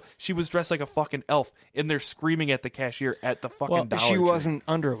whole deal. She was dressed like a fucking elf in there screaming at the cashier at the fucking Dollar She Tree. wasn't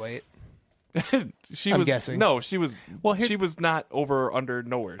underweight. She I'm was guessing. No, she was. Well, she was not over or under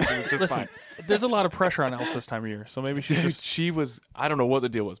nowhere. She was just fine. There's a lot of pressure on elves this time of year, so maybe she Dude, just she was. I don't know what the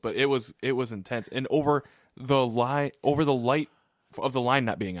deal was, but it was intense. And over the light of the line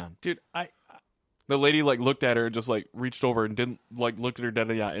not being on, dude. the lady like looked at her and just like reached over and didn't like look at her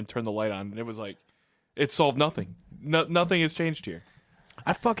dead in the eye and turned the light on, and it was like it solved nothing. Nothing has changed here.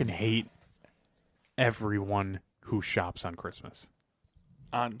 I fucking hate everyone who shops on Christmas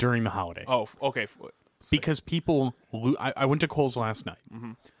on. during the holiday. Oh, okay. Because people, I went to Kohl's last night,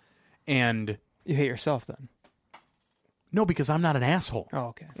 and You hate yourself then. no, because I'm not an asshole.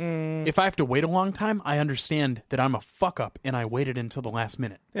 Oh, okay. If I have to wait a long time, I understand that I'm a fuck up, and I waited until the last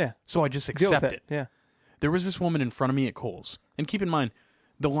minute. Yeah. So I just Deal with accept it. Yeah. There was this woman in front of me at Kohl's, and keep in mind,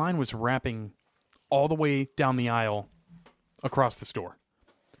 the line was wrapping all the way down the aisle across the store.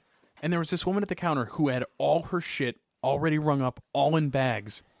 And there was this woman at the counter who had all her shit already rung up, all in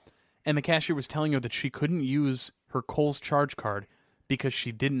bags, and the cashier was telling her that she couldn't use her Kohl's charge card because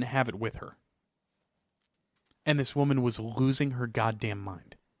she didn't have it with her. And this woman was losing her goddamn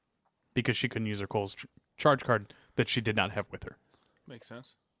mind because she couldn't use her Kohl's charge card that she did not have with her. Makes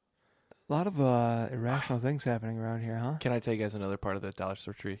sense. A lot of irrational things happening around here, huh? Can I tell you guys another part of the Dollar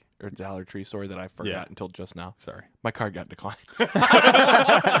Tree story that I forgot Yeah. until just now? Sorry. My card got declined.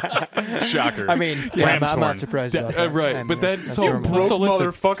 Shocker. I mean, yeah, I'm Ramshorn. not surprised about that. right, I mean, but then- that's so normal. broke- listen,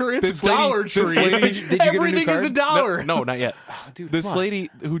 motherfucker. It's this lady- this lady- Did you get a new Everything is a card? dollar. No, not yet. Dude, This come on. lady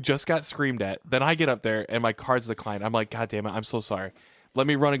who just got screamed at, then I get up there and my card's declined. I'm like, God damn it, I'm so sorry. Let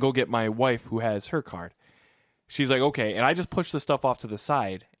me run and go get my wife who has her card. She's like, okay. And I just push the stuff off to the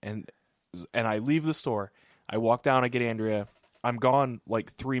side and I leave the store. I walk down, I get Andrea. I'm gone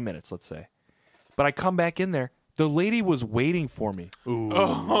like 3 minutes, let's say. But I come back in there. The lady was waiting for me. Ooh.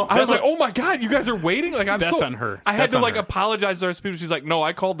 I was like, "Oh my god, you guys are waiting!" Like, I'm That's so on her. I had That's to on like her. apologize to our people. She's like, "No,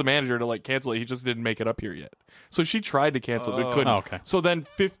 I called the manager to like cancel it. He just didn't make it up here yet." So she tried to cancel, but couldn't. Oh, okay. So then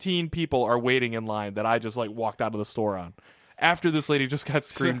 15 people are waiting in line that I just like walked out of the store on. After this lady just got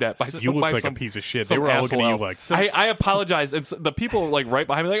screamed at by You looked by like some- a piece of shit. some They were all looking at you asshole like, elf. I apologize, and the people like right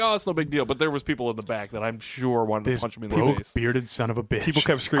behind me like, "Oh, it's no big deal." But there was people in the back that I'm sure wanted this to punch me in the broke face. bearded son of a bitch. People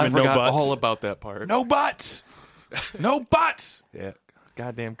kept I screaming, "No forgot butts!" all about that part. No butts. No butts. Yeah,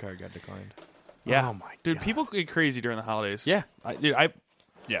 goddamn card got declined. Yeah. Oh my Dude, God. people get crazy during the holidays. Yeah.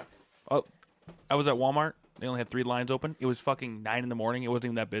 Yeah. I was at Walmart. They only had 3 lines open. It was fucking 9 in the morning. It wasn't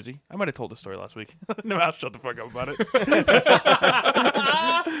even that busy. I might have told the story last week. No, I'll shut the fuck up about it.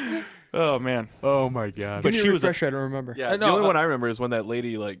 Oh man. Oh my god. But Give me she a was a- refresher. I don't remember. Yeah, no, the only one I remember is when that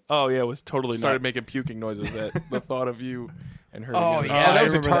lady like Oh yeah, it was totally started not. making puking noises at the thought of you and her. Oh together. yeah, that I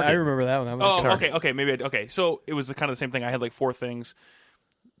was a remember that. I Target. remember that one. That was a Oh, Target. okay, maybe. Okay, so it was the kind of the same thing. I had like 4 things.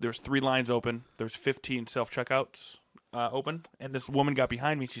 There was 3 lines open. There was 15 self checkouts open, and this woman got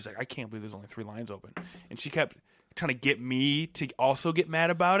behind me. She's like, "I can't believe there's only 3 lines open," and she kept trying to get me to also get mad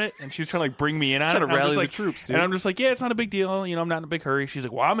about it, and she was trying to like bring me in on Trying it. to And I'm rally just the like, troops, dude. And I'm just like, "Yeah, it's not a big deal. You know, I'm not in a big hurry." She's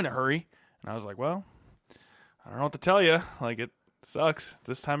like, "Well, I'm in a hurry," and I was like, "Well, I don't know what to tell you. Like it sucks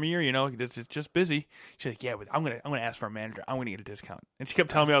this time of year. You know, it's just busy." She's like, "Yeah, but I'm gonna ask for a manager. I'm gonna get a discount." And she kept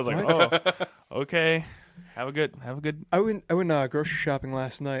telling me, I was like, "Oh, okay. Have a good." I went grocery shopping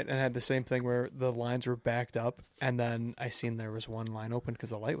last night and had the same thing where the lines were backed up, and then I seen there was one line open because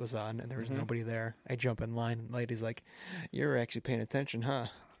the light was on and there was nobody there. I jump in line and the lady's like, "You're actually paying attention, huh?"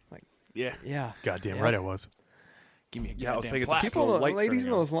 Like, Yeah. yeah. Goddamn Yeah. right I was. Give me a Yeah, I was goddamn paying plaque. attention. People, light ladies in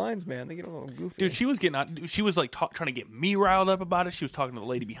turning on. those lines, man, they get a little goofy. Dude, she was getting out. She was like trying to get me riled up about it. She was talking to the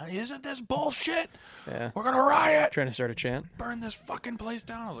lady behind. "Isn't this bullshit? yeah, We're gonna riot. trying to start a chant. Burn this fucking place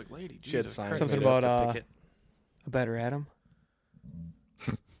down." I was like, "Lady, She had Jesus signs Christ." Something made up about, to picket. A better Adam.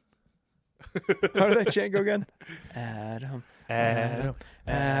 How did that chant go again? Adam, Adam,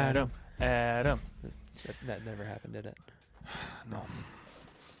 Adam. Adam. That never happened, did it?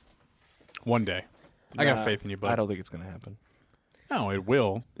 One day. I got Nah, faith in you, but I don't think it's gonna happen. no, it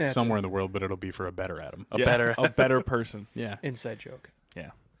will Yeah, it's somewhere in the world, but it'll be for a better Adam. A better person. Yeah. Inside joke.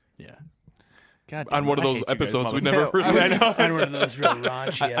 Yeah. Yeah. God. On one of those episodes we never I was released. gonna find one of those really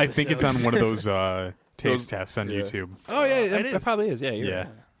raunchy I think it's on episodes. one of those taste Those- tests on yeah. YouTube. Oh yeah, It is. probably is. Yeah, you're Yeah. right.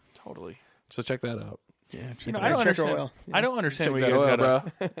 Totally. So check that out. Yeah. You know, check I it don't out. Check your understand. oil. I don't understand Check why that you guys oil,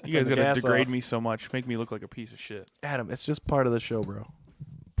 gotta. bro. You guys the gotta gas degrade off. me so much, make me look like a piece of shit. Adam, it's just part of the show, bro.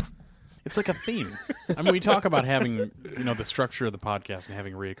 It's like a theme. I mean, we talk about having, the structure of the podcast and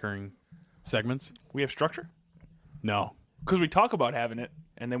having reoccurring segments? We have structure No. because we talk about having it,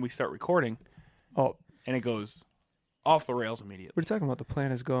 and then we start recording, Oh, and it goes off the rails immediately. what are you talking about? The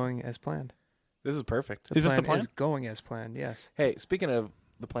plan is going as planned. This is perfect. Is this the plan? Is going as planned, yes. Hey, speaking of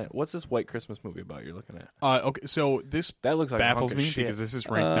the plan, what's this White Christmas movie about you're looking at? Okay, so this That looks like a baffles hunk of me shit. because this is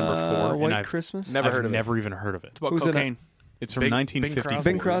ranked number 4, White and I've Christmas? Never heard of it. never even heard of it. It's about Who's in it? cocaine. It's from Bing 1954.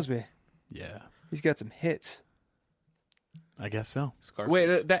 Bing Crosby. Yeah, He's got some hits. I guess so. Scarface.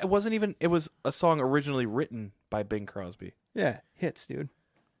 Wait, that wasn't even. It was a song originally written by Bing Crosby. Yeah, hits, dude.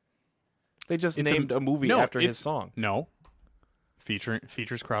 They just It's named a movie no, after his it's- song. No,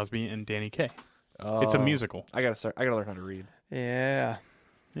 features Crosby and Danny Kaye. It's a Oh. musical. I gotta learn how to read. Yeah.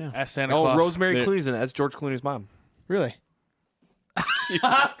 Ask Santa Oh, Claus. Rosemary They- Clooney's in it. That's George Clooney's mom. Really? Jesus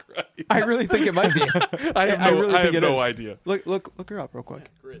Christ! I really think it might be. I really think it is. idea. Look her up real quick.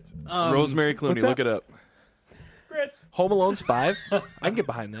 Rosemary Clooney, what's look that? it up. Home Alone's 5. I can get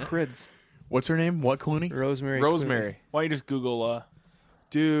behind that. Crids. What's her name? What Clooney? Rosemary. Rosemary, Why don't you just Google?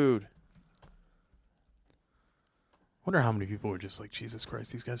 dude. Wonder how many people were just like, Jesus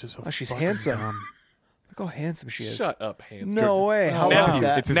Christ, these guys are so. Oh, she's fucking handsome. dumb." Look how handsome she is. Shut up, handsome. No way. How Nephew. is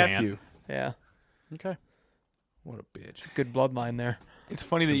that? It's his nephew. Yeah. Okay. What a bitch. It's a good bloodline there. It's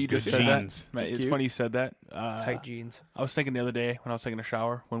funny that Some you just good said genes. that. Matt, She's it's cute. funny you said that. Tight jeans. I was thinking the other day when I was taking a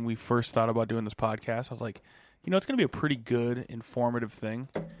shower, when we first thought about doing this podcast, I was like, it's going to be a pretty good, informative thing.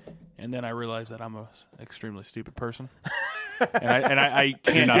 And then I realized that I'm an extremely stupid person. and I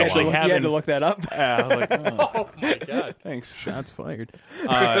can't not actually alone. have You had an- to look that up. I was like, oh, my God. thanks. Shots fired.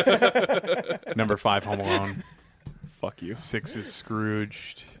 Number 5, Home Alone. Fuck you. 6 is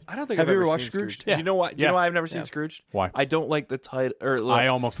Scrooged. I don't think Have I've you ever ever watched seen Scrooged? Do you know why? Do you Yeah. know why I've never seen Yeah. Scrooged? Why? I don't like the title. Or I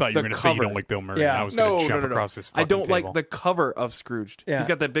almost thought you were the going to say you cover. don't like Bill Murray. Yeah. And I was going to jump no. across this I fucking don't table. like the cover of Scrooged. Yeah. He's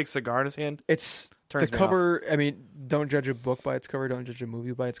got that big cigar in his hand. It's Turns the me cover. I mean, don't judge a book by its cover. Don't judge a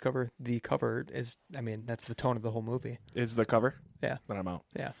movie by its cover. The cover is. I mean, that's the tone of the whole movie. Is the cover? Yeah. Then I'm out.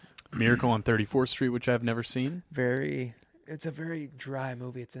 Yeah. Miracle on 34th Street, which I've never seen. Very. It's a very dry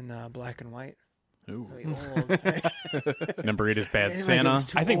movie. It's in black and white. Ooh. Really old. Number 8 is Bad It Santa. was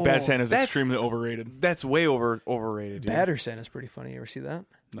too I think Bad old. Santa is That's- extremely overrated. That's way overrated. Dude. Badder Santa's pretty funny. You ever see that?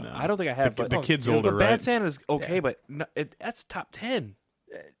 No. I don't think I have. The- but the kid's you know, older, but Bad right? Santa's okay, Yeah. but no, that's top 10.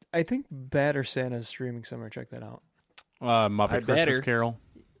 I think Badder Santa's streaming somewhere. Check that out. Muppet I Christmas better. Carol.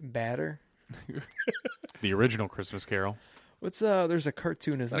 Badder. The original Christmas Carol. What's there's a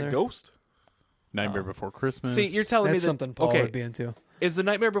cartoon, Is isn't that there? a ghost? Nightmare Before Christmas. See, you're telling That's me that something Paul okay, would be into. is the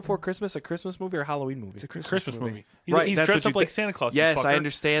Nightmare Before Christmas a Christmas movie or a Halloween movie? It's a Christmas, Christmas movie. He's, Right, he's that's dressed what up you like thi- Santa Claus. you Yes, I fucker.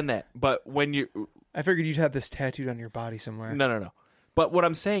 understand that, but when you I figured you'd have this tattooed on your body somewhere. no. But what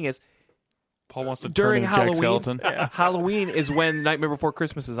I'm saying is Paul wants to during turn into Jack Halloween, Skellington. Halloween is when Nightmare Before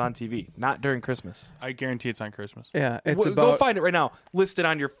Christmas is on TV, not during Christmas. I guarantee it's on Christmas. Yeah, it's Go about. find it right now. Listed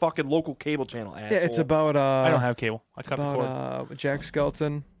on your fucking local cable channel, asshole. Yeah, it's about. I don't have cable. I cut the cord. about Jack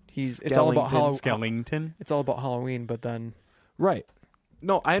Skeleton. It's all about Skellington. It's all about Halloween, but then Right.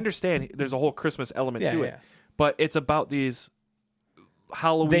 No, I understand there's a whole Christmas element yeah, to yeah. it. But it's about these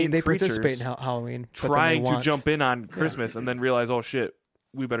Halloween They creatures participate in Halloween, but then they trying to want- jump in on Christmas and then realize, oh shit,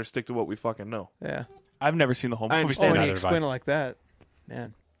 we better stick to what we fucking know. Yeah. I've never seen the whole I movie. understand. Oh, when neither you have explain I. it like that,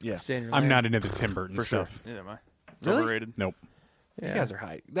 man. Yeah. stay in your I'm lane. not into the Tim Burton For sure. stuff. Neither am I. It's Really? overrated. Nope. Yeah. You guys are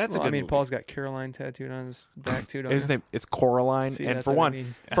high. That's Well, a good I mean, movie. Paul's got Caroline tattooed on his back too. Don't His you? name it's Coraline, See, and that's for what I one,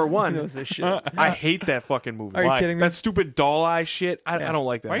 mean. for He one, knows this shit. I hate that fucking movie. Are you Why? kidding me? That stupid doll eye shit. I Yeah. don't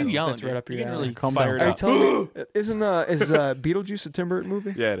like that. Why are you movie. yelling? that's right up your You're getting alley. really Calm fired down. Are you up. telling me? Is Beetlejuice a Tim Burton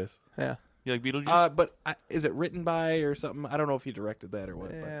movie? Yeah, it is. Yeah. You like Beetlejuice? But is it written by or something? I don't know if he directed that or what.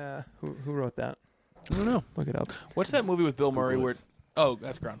 but- Yeah. Who wrote that? I don't know. Look it up. What's that movie with Bill Murray where? Oh,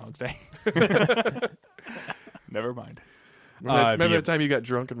 that's Groundhog's Day. Never mind. Remember the- the time you got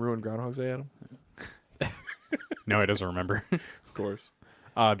drunk and ruined Groundhog's Day, Adam? No, he doesn't remember. Of course.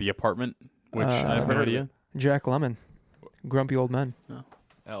 The Apartment, which I have no heard of idea. Jack Lemmon, Grumpy Old Men.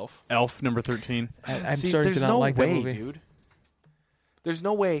 Elf. Elf, number 13. I'm See, starting there's to not no like way, that movie. dude. There's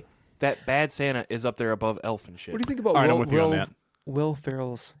no way that Bad Santa is up there above Elf and shit. What do you think about All right, I'm Will, with you on that. Will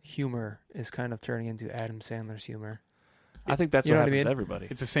Ferrell's humor is kind of turning into Adam Sandler's humor. I think that's You what know what I happens to mean? everybody.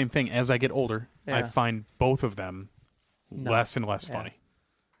 It's the same thing. As I get older, I Yeah. find both of them No. less and less Yeah. funny.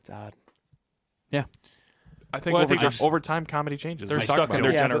 It's odd. I think Well, over time. over time, comedy changes. They're We stuck talked in about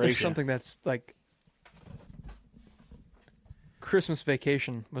their it. Yeah, but there's generation. something that's like Christmas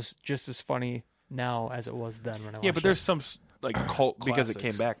Vacation was just as funny now as it was then when I watched Yeah, but there's it. some like cult because it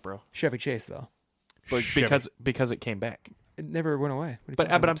classics. came back, bro. Chevy Chase though. But Chevy. because it came back. It never went away. What are you But talking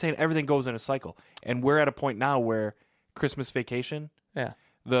but I'm about? saying everything goes in a cycle, and we're at a point now where Christmas Vacation, yeah.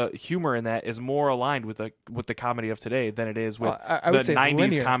 the humor in that is more aligned with the comedy of today than it is with Well, I the would say it's 90s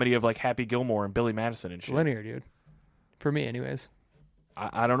linear. comedy of like Happy Gilmore and Billy Madison and It's shit. linear, dude. For me, anyways.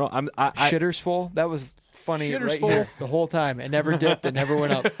 I don't know. I Shitter's Full. That was funny Shitter's right Full. here the whole time. It never dipped. It never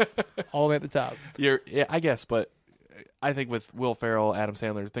went up. All the way at the top. yeah, I guess, but I think with Will Ferrell, Adam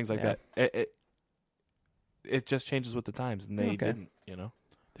Sandler, things like Yeah. that, it just changes with the times, and they Okay. didn't, you know.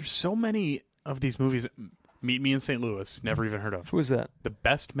 There's so many of these movies. Meet Me in St. Louis. Never even heard of. Who was that? The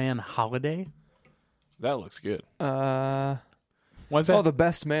Best Man Holiday. That looks good. What's that? Oh, The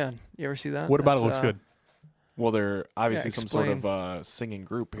Best Man. You ever see that? what about That's, it looks good? Well, they're obviously some sort explain. of singing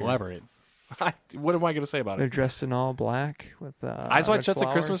group here. Elaborate. What am I going to say about They're it? dressed in all black with Eyes Wide red Shut's a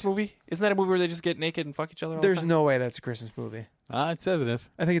Christmas flowers. movie. Isn't that a movie where they just get naked and fuck each other all There's the time? no way that's a Christmas movie. It says it is.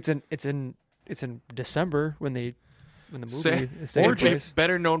 I think it's in December when the movie Say, is taking orgy, place.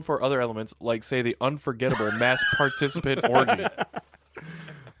 better known for other elements, like, say, the unforgettable mass participant orgy.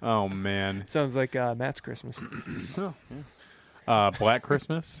 Oh man. Sounds like Matt's Christmas. Black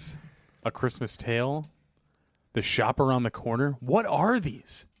Christmas. A Christmas Tale. The Shop Around the Corner. What are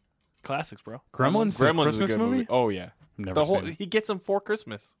these? Classics, bro. Gremlins. The Gremlins is a Christmas good movie? Oh, yeah. I've never The whole seen it. He gets them for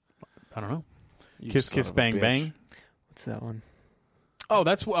Christmas. I don't know. You Kiss son Kiss of a Bang bitch. Bang. What's that one? Oh,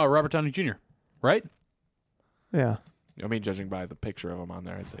 that's Robert Downey Jr. Right? Yeah. I mean, judging by the picture of him on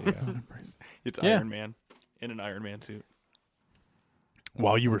there, I'd say, yeah. It's Yeah. Iron Man in an Iron Man suit.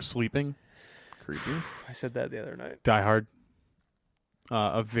 While you were sleeping. Creepy. I said that the other night. Die Hard.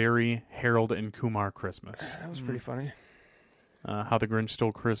 A very Harold and Kumar Christmas. That was pretty funny. How the Grinch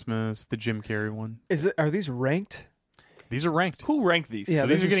Stole Christmas. The Jim Carrey one. Are these ranked? These are ranked. Who ranked these? Yeah, So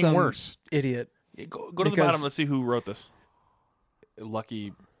these this are is getting some worse. Idiot. Yeah, go to the Because- bottom. Let's see who wrote this.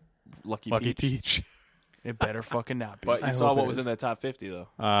 Lucky Lucky Peach. Peach. It better fucking not be. But I you saw hope what it was is. in that top 50,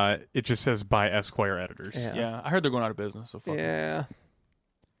 though. It just says by Esquire editors. Yeah. yeah, I heard they're going out of business. So fuck 'em. Yeah.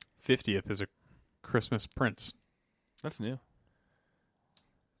 50th is a Christmas Prince. That's new.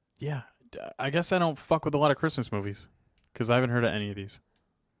 Yeah. I guess I don't fuck with a lot of Christmas movies because I haven't heard of any of these.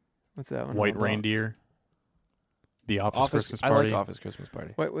 What's that one? White all about? Reindeer. The Office, Office. Christmas I Party. like Office Christmas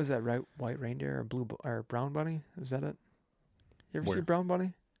Party. What was that? Right? White Reindeer or or Brown Bunny? Is that it? You ever Where? see Brown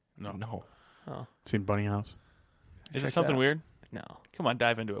Bunny? No. Oh, Seen Bunny House. Is check it something that. weird? no. Come on,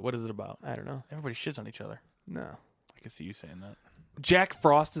 dive into it. What is it about? I don't know. Everybody shits on each other. No. I can see you saying that. Jack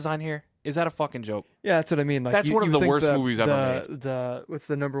Frost is on here. Is that a fucking joke? Yeah, that's what I mean. Like That's one of you the think worst movies ever The what's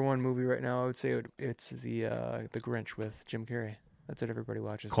the number one movie right now? I would say it's the Grinch with Jim Carrey. That's what everybody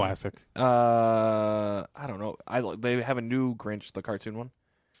watches. now. Classic. I don't know. They have a new Grinch, the cartoon one.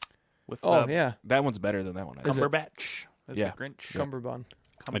 With Oh yeah, That one's better than that one. I Is think. it? Cumberbatch. That's Yeah. the Grinch. Cumberbund.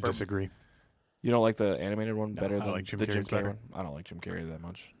 I disagree. You don't like the animated one No, better I than like Jim the Jim Carrey's Carrey better. one? I don't like Jim Carrey that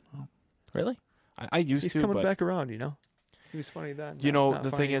much. Really? I used He's to, coming but back around. You know, he was funny then. you not- know not the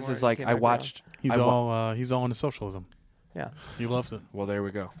funny thing anymore, is and he like came I back watched. He's I he's all into socialism. Yeah. He loves it. Well, there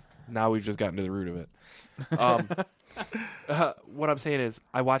we go. Now we've just gotten to the root of it. What I'm saying is,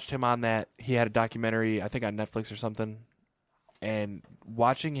 I watched him on that. He had a documentary, I think on Netflix or something, and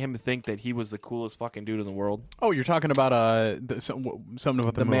watching him think that he was the coolest fucking dude in the world. Oh, you're talking about something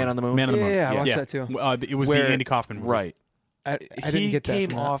about The moon. Man on the Moon? Man on the Yeah, Moon. yeah, I watched yeah. that too. It was Where- the Andy Kaufman movie. Right. I didn't He get that came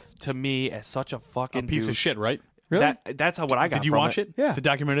from that. off to me as such a fucking A piece of douche. shit, right? Really? That's how what I got. Did you from watch it? Yeah. The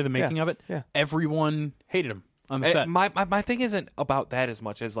documentary, the making of it. Yeah. Everyone hated him on the Eh, set. My thing isn't about that as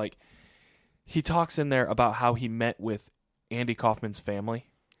much as like he talks in there about how he met with Andy Kaufman's family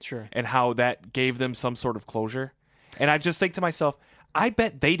Sure. and how that gave them some sort of closure. And I just think to myself, I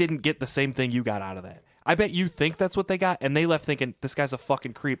bet they didn't get the same thing you got out of that. I bet you think that's what they got, and they left thinking this guy's a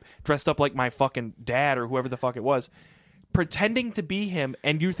fucking creep, dressed up like my fucking dad or whoever the fuck it was, pretending to be him,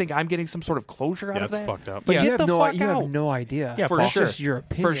 and you think I'm getting some sort of closure out Yeah, of that's that? fucked up. But you get have the no, fuck you out. have no idea. Yeah, for It's sure. just your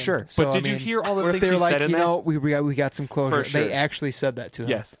opinion. For sure. So, But did I you mean, hear all the what if things they were he like, said in you that? know, we got some closure. For sure. They actually said that to him.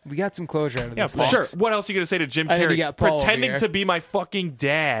 Yes. We got some closure out of Yeah, this. Paul. Sure. Thanks. What else are you going to say to Jim And then you Carrey? got Paul over Pretending here. to be my fucking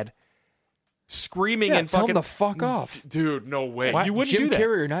dad, screaming Yeah, and tell fucking. him to fuck off. Dude, no way. Why- You wouldn't Jim do that.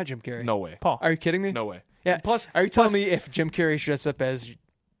 Carrey or not Jim Carrey? No way. Paul. Are you kidding me? No way. Yeah. Plus, Are you telling plus- me if Jim Carrey dressed up as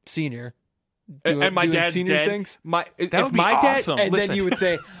senior, and my doing dad's senior dead. things, My if would be my dad, awesome. and listen, then you would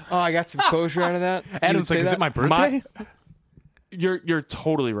say, "Oh, I got some closure out of that." You would Adam's like, say is that? it my birthday? you're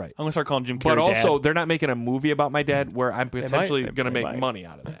totally right. I'm gonna start calling Jim Carrey But also, Dad. they're not making a movie about my dad where I'm potentially might. going to They make might. money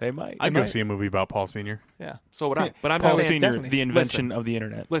out of that. They might. I'd go might. see a movie about Paul Senior. Yeah. So would I. But I'm Paul just saying. Senior, definitely. the invention of the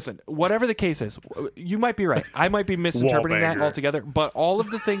internet. Listen, whatever the case is, you might be right. I might be misinterpreting that Wallbanger. altogether. But all of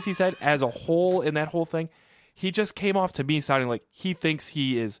the things he said as a whole in that whole thing, he just came off to me sounding like he thinks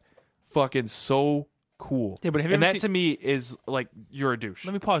he is fucking so cool. Yeah, but have you and ever that seen- to me is like you're a douche.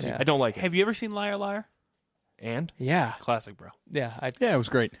 Let me pause you. Yeah. I don't like it. Have you ever seen Liar Liar? And Yeah, Classic, bro. yeah. Yeah, it was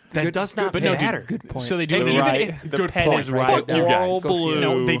great. that does not but no, dude, matter. Good point. So they do And the even right. if the good pen point. is Write right, it down. you Coral guys. Go see it.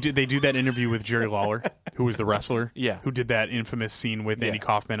 No, they do that interview with Jerry Lawler, who was the wrestler. Yeah. Who did that infamous scene with Andy Yeah.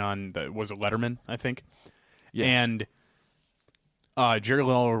 Kaufman on was it Letterman, I think. Yeah. And Jerry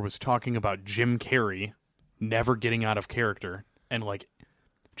Lawler was talking about Jim Carrey never getting out of character, and like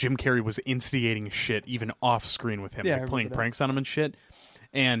Jim Carrey was instigating shit even off screen with him, Yeah, I like playing remember that. pranks on him and shit.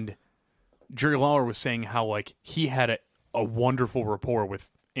 And Jerry Lawler was saying how like he had a wonderful rapport with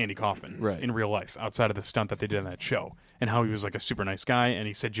Andy Kaufman Right. in real life outside of the stunt that they did on that show, and how he was like a super nice guy, and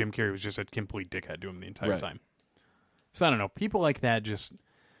he said Jim Carrey was just a complete dickhead to him the entire Right. time. So I don't know, people like that just,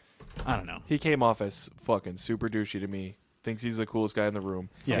 I don't know. He came off as fucking super douchey to me. Thinks he's the coolest guy in the room.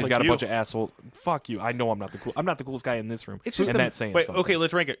 Yeah. He's Like got a you. bunch of asshole. Fuck you. I know I'm not the coolest guy in this room. It's just and the- that's saying Wait, something. okay,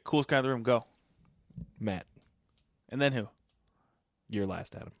 let's rank it. Coolest guy in the room, go. Matt, And then who? you're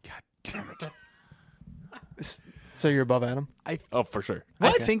last, Adam. Damn it. So you're above Adam. Oh, for sure.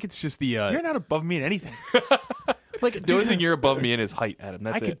 I think it's just the You're not above me in anything. Like the only thing you're above me in is height, Adam.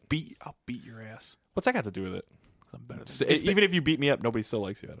 That's I it. could I'll beat your ass. What's that got to do with it? I'm better than Even if you beat me up, nobody still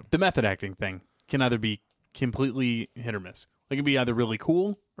likes you, Adam. the method acting thing can either be completely hit or miss. Like it can be either really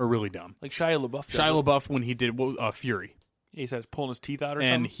cool or really dumb. like Shia LaBeouf. does Shia it. LaBeouf when he did Fury, He says pulling his teeth out or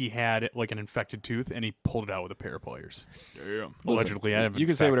and something. he had like an infected tooth, and he pulled it out with a pair of pliers. Damn. Allegedly, I haven't. you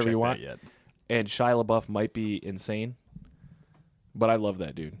can say whatever you fact-checked want. that yet. And Shia LaBeouf might be insane, but I love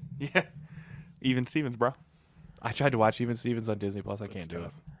that dude. Yeah. Even Stevens, bro. I tried to watch Even Stevens on Disney Plus. I can't do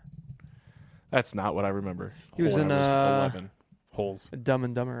it. That's not what I remember. He was When in, I was 11. Holes. Dumb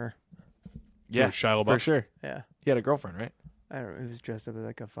and Dumber. Yeah, was Shia LaBeouf? for sure. Yeah. He had a girlfriend, right? I don't know. He was dressed up as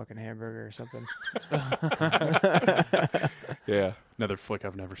like a fucking hamburger or something. Yeah. Another flick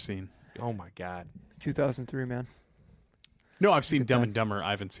I've never seen. Oh my god. 2003, man. No, I've seen Good Dumb time. and Dumber.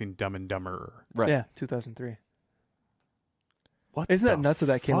 I haven't seen Dumb and Dumber. Right. Yeah, 2003. What? Isn't that the nuts that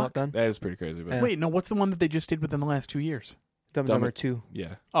that came out fuck? then? That is pretty crazy, but Yeah. Wait, no. What's the one that they just did within the last 2 years? Dumb and Dumb Dumber and- 2.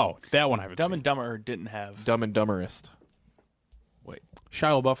 yeah. Oh, that one I haven't Dumb seen. and Dumber didn't have. Dumb and Dumberist.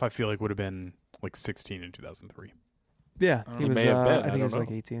 Shia LaBeouf, I feel like would have been like 16 in 2003. Yeah, don't he know. was. May have been, I I think he don't was like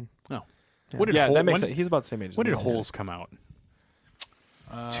know. 18. No. Yeah. What did Yeah, Hole- that makes when, sense. He's about the same age. as when me. did Holes come out?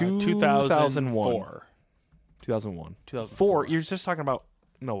 2004. 2001. 2004. 4. You're just talking about.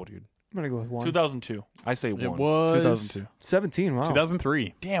 No, dude. I'm gonna go with 1. 2002. I say It 1. was 2002. 17. Wow.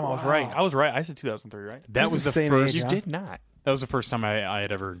 2003. Damn, I was right. I was right. I said 2003, right? That was was the the same first. age, You huh? did not. That was the first time I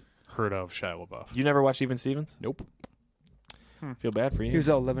had ever heard of Shia LaBeouf. You never watched Even Stevens? Nope. Feel bad for you. He was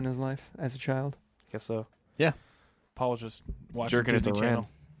out living his life as a child. Guess so. Paul was just watching Jerking it Disney to Channel. Ren.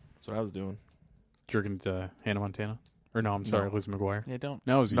 That's what I was doing. Jerking to Hannah Montana? Or no, I'm sorry, No. Liz McGuire. Yeah, don't.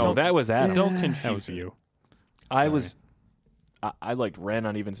 No, it was you. No, that was Adam. Don't confuse. That was it. you. I was. I liked Ren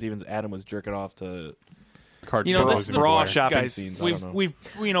on Even Stevens. Adam was jerking off to. Cards You know, for this Liz is bra McGuire. shopping guys, scenes, I We've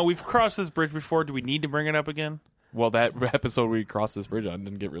don't know. we've crossed this bridge before. Do we need to bring it up again? Well, that episode we crossed this bridge on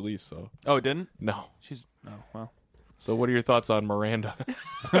didn't get released, so Oh, it didn't. no. She's oh well. So, what are your thoughts on Miranda?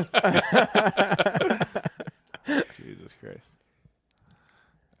 Jesus Christ.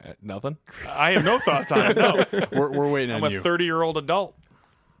 Nothing. I have no thoughts on it. No, We're waiting I'm on a you. 30-year-old adult.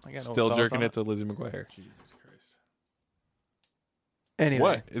 I got no Still thoughts jerking on it to Lizzie McGuire. Jesus Christ. Anyway.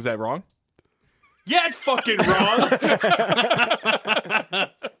 What is that wrong? Yeah, it's fucking wrong.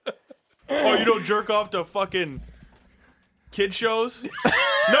 Oh, you don't jerk off to fucking kid shows? No,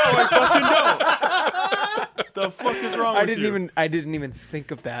 I fucking don't. The fuck is wrong with you? I didn't even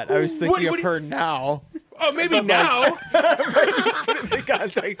think of that. I was thinking what of do you- her now. Oh, maybe now. Put it in the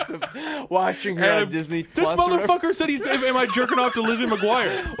context of watching her on Disney This Plus. or whatever. motherfucker said he's. Am I jerking off to Lizzie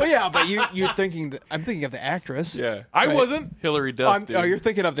McGuire? Well, yeah, but you're thinking. I'm thinking of the actress. Yeah. I Right. wasn't. Hillary Duff. dude. Oh, you're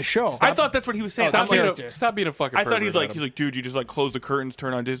thinking of the show. I thought that's what he was saying. Stop Not being, character. stop being a fucking I thought pervert, he's like, Adam. dude, you just like close the curtains,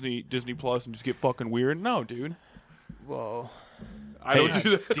 turn on Disney Plus, and just get fucking weird. No, dude. Whoa. I don't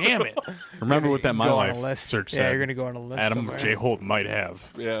do that. Damn it, Remember what that My Go on Life a list. search Yeah, said. you're gonna go on a list. Adam somewhere. J. Holt might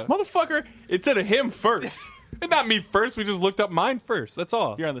have. Yeah. motherfucker! It said him first. And not me first. We just looked up mine first. That's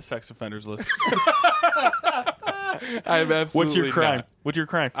all. You're on the sex offenders list. I'm absolutely What's your crime? not. What's your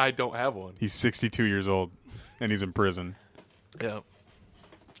crime? I don't have one. He's 62 years old, and he's in prison. Yeah.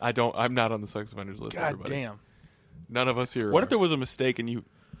 I'm not on the sex offenders list. God everybody. damn. None of us here. What are. if there was a mistake and you,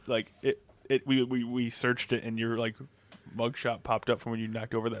 like, we searched it and your, like, mugshot popped up from when you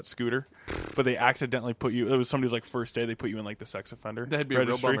knocked over that scooter, but they accidentally put you, it was somebody's, like, first day, they put you in, like, the sex offender That'd be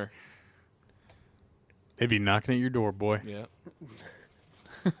registry. a real bummer. They'd be knocking at your door, boy. Yeah.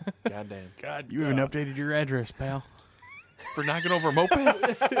 Goddamn. God, You haven't updated your address, pal. For knocking over a moped?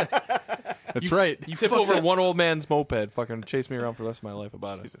 That's right. You tip over one old man's moped. Fucking chase me around for the rest of my life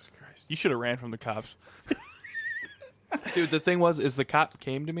about it. Jesus Christ. You should have ran from the cops. Dude, the thing is the cop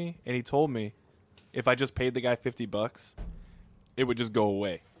came to me and he told me if I just paid the guy $50, it would just go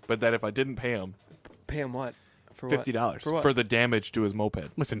away. But that if I didn't pay him Pay him what? For what? $50 For what? for the damage to his moped.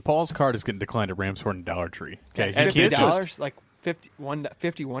 Listen, Paul's card is getting declined at Ramshorn and Dollar Tree. Okay, And he can't just- $50? Like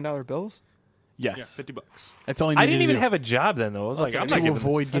 $51 bills? Yes, $50. that's all he I needed didn't even to do. have a job then though. I was like, I'm to not giving,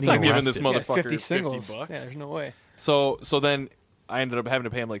 avoid I'm getting not giving this arrested. motherfucker Yeah, 50 singles. $50. Yeah, there's no way. So then I ended up having to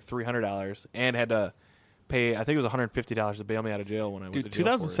pay him like $300 and had to pay. I think it was $150 to bail me out of jail when I went to Dude, jail.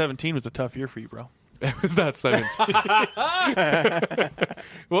 2017 was a tough year for you, bro. It was not 17.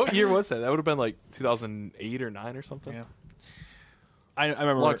 What year was that? That would have been like 2008 or 9 or something. Yeah. I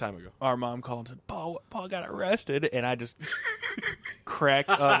remember A long time ago. our mom called and said, Paul got arrested. And I just cracked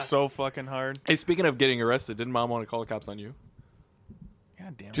up so fucking hard. Hey, speaking of getting arrested, didn't Mom want to call the cops on you?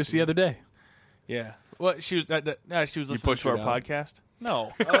 God damn it. Just the other day. Yeah. Well, she was listening pushed to her our down? podcast.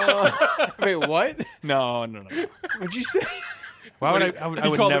 No. Wait, what? No. What'd you say? Why would I? I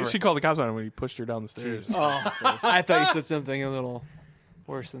would never. She called the cops on him when he pushed her down the stairs. Oh, I thought you said something a little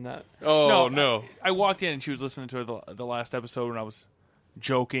worse than that. Oh, no. I walked in and she was listening to the last episode when I was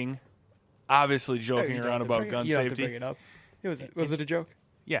joking, obviously joking You don't around have to about bring it- gun you don't have to bring safety. it up. Was it a joke?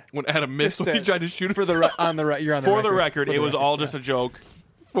 Yeah. When Adam missed, Just when he to- tried to shoot For the himself. on the you're on the For record. the record, For it the was record, all yeah. just a joke.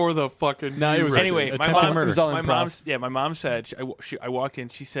 For the fucking No, it was Anyway, my attempted mom, murder. It was all my improv. mom said I walked in.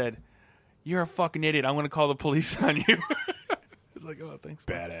 She said, "You're a fucking idiot. I'm going to call the police on you." I was like, "Oh, thanks."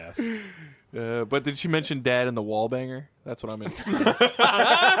 Badass. But did she mention Dad and the wall banger? That's what I'm interested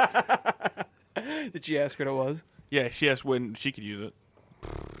in. Did she ask what it was? Yeah, she asked when she could use it. I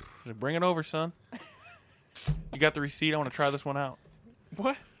said, "Bring it over, son. You got the receipt? I want to try this one out."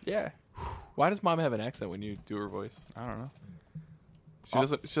 What? Yeah. Why does Mom have an accent when you do her voice? I don't know. She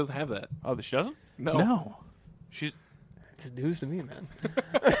doesn't have that. Oh, she doesn't? No, She's It's news to me, man.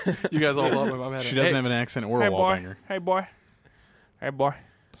 You guys all thought my mom had she it. doesn't have an accent or hey a wall boy, banger. hey boy, hey boy.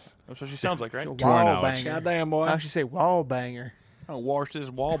 That's what she sounds like, right? To our Wall knowledge. banger. Goddamn boy. How'd she say wall banger? I'm gonna wash this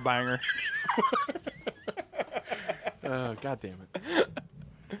wall banger. God damn it.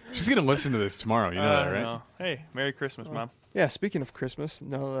 She's gonna listen to this tomorrow. You know that, right? No. Hey, Merry Christmas, Mom. Yeah, speaking of Christmas,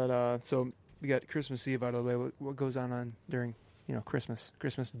 know that so we got Christmas Eve out of the way. What goes on during Christmas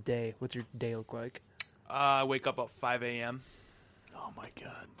Day? What's your day look like? I wake up at 5 a.m. Oh my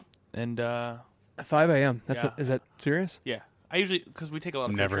god. and At 5 a.m. Yeah. Is that serious? yeah, I usually because we take a lot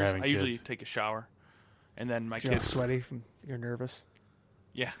of Never pictures. having I usually kids. take a shower, and then my You're all kids. sweaty from you're nervous.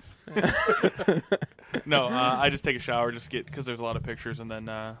 Yeah. No, I just take a shower, just get because there's a lot of pictures, and then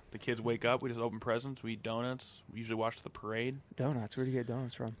the kids wake up. We just open presents. We eat donuts. We usually watch the parade. Donuts. Where do you get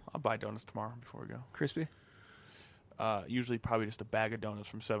donuts from? I'll buy donuts tomorrow before we go. Crispy. Usually probably just a bag of donuts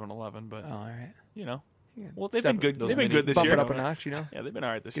from 7-Eleven, but Oh, all right. you know, Yeah, well they've step been good. those They've been mini- good this bump year. it up a donuts. notch. You know, Yeah, they've been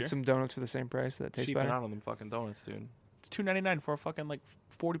all right this get year. some donuts for the same price that taste Cheaping better. out on them fucking donuts, dude. It's $2.99 for a fucking like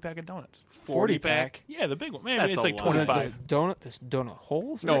 40 pack of donuts. 40 pack? Yeah, the big one. Man, That's it's a like lot. 25. This donut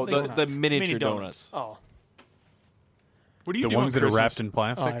holes. or No, big the donuts? miniature Mini donuts. Oh, What do you The do ones on that are Christmas? wrapped in oh,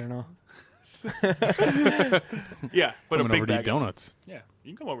 plastic. I don't know. Yeah, but Coming a big over to eat bag. donuts. Yeah,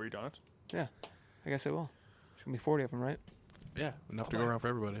 you can come over to eat donuts. Yeah, I guess I will. There's gonna be 40 of them, right? Yeah, enough to go around for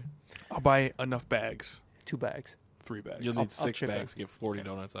everybody. I'll buy enough bags. 2 bags. 3 bags. You'll I'll need 6 chip in. bags to get 40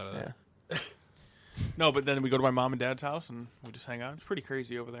 donuts out of that. Yeah. No, but then we go to my mom and dad's house and we just hang out. It's pretty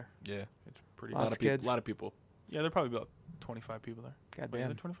crazy over there. Yeah. It's pretty. Lots of kids. A lot of people. Yeah, there are probably about 25 people there. Wait, is Goddamn.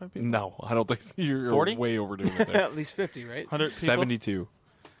 there 25 people? No, I don't think you're 40? way overdoing it there. At least 50, right? 100 people. 72.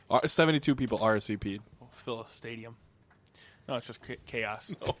 72 people RSVP'd. We'll fill a stadium. No, it's just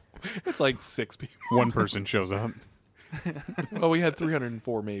chaos. It's like 6 people. One person shows up. Well, we had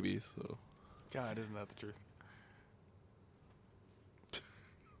 304 maybes. So. God, isn't that the truth?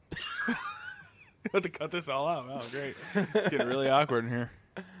 You have to cut this all out. Oh, great. It's getting really awkward in here.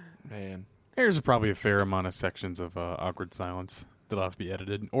 Man. There's probably a fair amount of sections of awkward silence that'll have to be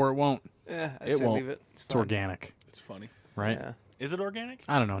edited, or it won't. Yeah, I'd It say won't. leave it. It's It's fine. organic, It's funny. right? Yeah. Is it organic?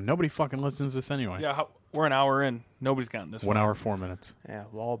 I don't know. Nobody fucking listens to this anyway. Yeah, we're an hour in. Nobody's gotten this 1 far. hour, 4 minutes. Yeah,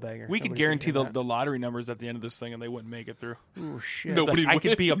 wall bagger. We could Nobody's guarantee gonna the, hear the lottery numbers at the end of this thing, and they wouldn't make it through. that. Ooh, shit. Nobody I would.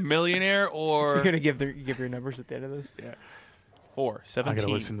 could be a millionaire You're or gonna give your numbers at the end of this. 4, I 17,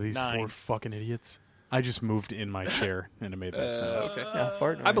 gotta listen to these 9. 4 fucking idiots. I just moved in my chair and it made that sound. Okay. Yeah,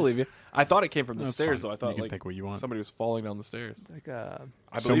 fart I noise. believe you. I thought it came from the That's stairs, fine. though. I thought you can like think what you want. somebody was falling down the stairs. It's like I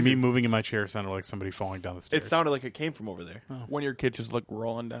So believe me you. moving in my chair sounded like somebody falling down the stairs. It sounded like it came from over there. One of your kids just look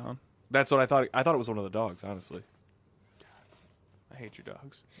rolling down. That's what I thought. I thought it was one of the dogs, honestly. I hate your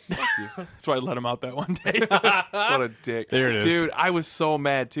dogs. That's why I let them out that one day. What a dick. There it is. Dude, I was so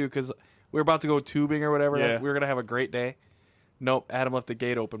mad, too, because we were about to go tubing or whatever. Yeah. Like, we were going to have a great day. Nope, Adam left the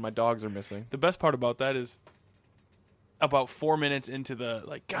gate open. My dogs are missing. The best part about that is about 4 minutes into the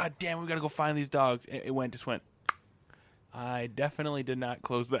like, God damn, we gotta go find these dogs. It went. I definitely did not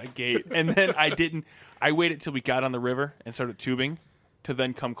close that gate, and then I didn't. I waited till we got on the river and started tubing to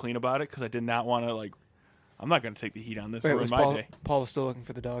then come clean about it because I did not want to like. I'm not going to take the heat on this. Wait, Ruin was my Paul? day. Paul was still looking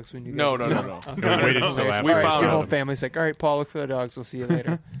for the dogs when you. No. Okay. No, waited until Okay, so after. We all right, found your whole them. family's like, all right, Paul, look for the dogs. We'll see you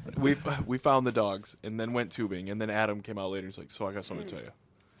later. We found the dogs and then went tubing, and then Adam came out later. He's like, "So I got something to tell you.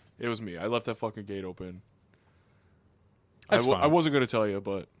 It was me. I left that fucking gate open. That's fine. I wasn't going to tell you,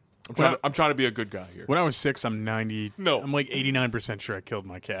 but I'm trying to be a good guy here." When I was 6, I'm 90. No. I'm like 89% sure I killed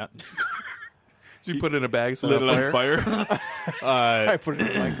my cat. Did you put it in a bag, set Lit it it on on fire? I put it in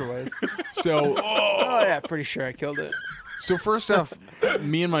the microwave. So, Oh yeah, pretty sure I killed it. so first off,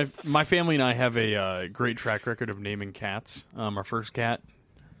 me and my family and I have a great track record of naming cats. Our first cat,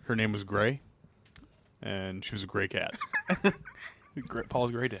 her name was Gray, and she was a gray cat.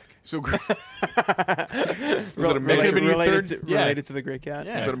 Paul's gray dick. So Gray, Was it a That could've been your related, third- to, yeah. related to the gray cat?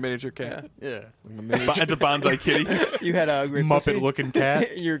 Yeah. Is it a miniature cat? yeah, It's a bonsai kitty. You had a great pussy? Muppet-looking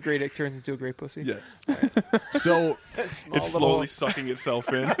cat. Your gray dick turns into a great pussy. Yes. So It's slowly sucking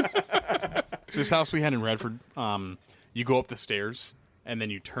itself in. this house we had in Redford, you go up the stairs and then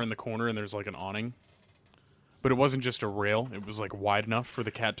you turn the corner and there's like an awning, but it wasn't just a rail; it was like wide enough for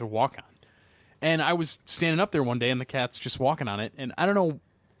the cat to walk on. And I was standing up there one day and the cat's just walking on it, and I don't know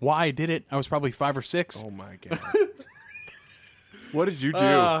why I did it. I was probably 5 or 6. Oh my god. What did you do?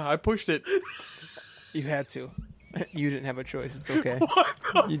 I pushed it. You had to. You didn't have a choice. It's okay.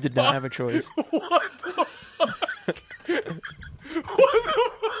 You did not have a choice.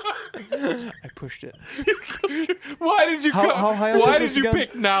 I pushed it. Why did you? How high up why is did this you again?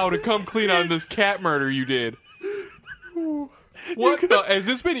 pick now to come clean on this cat murder you did? What the? Has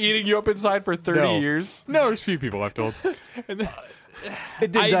this been eating you up inside for 30 No. years? No, there's a few people I've told.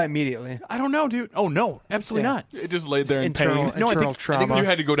 It didn't die immediately. I don't know, dude. Oh no, absolutely Yeah. not. It just laid there in Internal, pain. No, I internal think trauma. You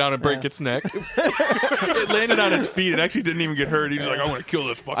had to go down and break its neck. It landed on its feet. It actually didn't even get hurt. He's like, I want to kill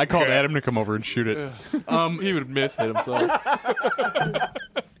this fucking I called cat. Adam to come over and shoot it. He would miss hit himself.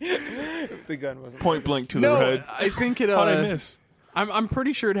 the gun wasn't. Point blank to No, the head. I think it. How'd I miss? I'm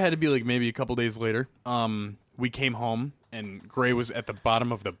pretty sure it had to be like maybe a couple days later. We came home and Gray was at the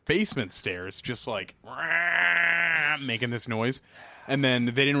bottom of the basement stairs, just like making this noise. And then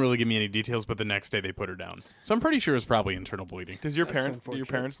they didn't really give me any details, but the next day they put her down. So I'm pretty sure it was probably internal bleeding. Do your unfortunate.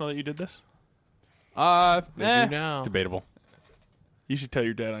 parents know that you did this? They do now. Debatable. You should tell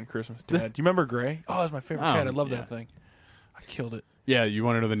your dad on Christmas. Dad, do you remember Gray? Oh, that's my favorite cat. I love that thing. I killed it. Yeah, you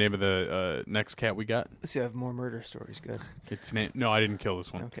want to know the name of the next cat we got? Let's see, I have more murder stories. Good. Its name. No, I didn't kill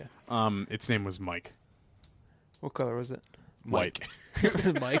this one. Okay. Its name was Mike. What color was it? White. It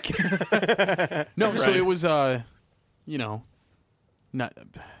was Mike. No, so Right. it was you know, not.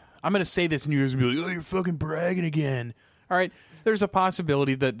 I'm gonna say this and you're gonna be like, oh, you're fucking bragging again. All right, there's a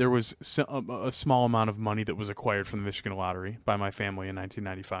possibility that there was a small amount of money that was acquired from the Michigan lottery by my family in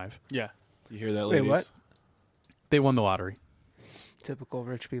 1995. Yeah. You hear that, Wait, ladies? what? They won the lottery. Typical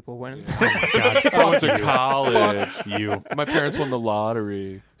rich people winning. God, I went to college. you. My parents won the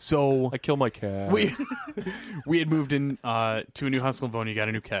lottery. So I killed my cat. we had moved in to a new house in Livonia, got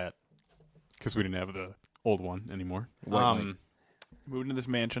a new cat because we didn't have the old one anymore. White Mike. Moved into this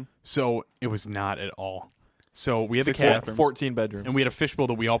mansion. So it was not at all. So we had the 6 cat. bathrooms. 14 bedrooms. And we had a fishbowl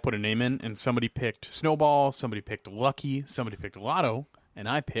that we all put a name in, and somebody picked Snowball, somebody picked Lucky, somebody picked Lotto, and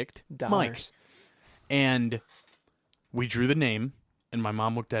I picked Mike. Dollars. And we drew the name, and my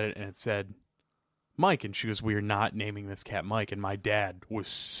mom looked at it, and it said Mike, and she goes, "We are not naming this cat Mike." And my dad was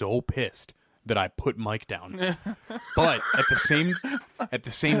so pissed that I put Mike down. But at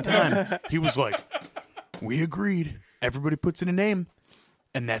the same time, he was like, "We agreed. Everybody puts in a name."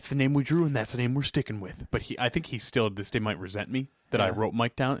 And that's the name we drew, and that's the name we're sticking with. But I think he still, this day, might resent me that I wrote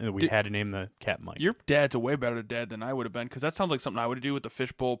Mike down and that we had to name the cat Mike. Your dad's a way better dad than I would have been because that sounds like something I would do with the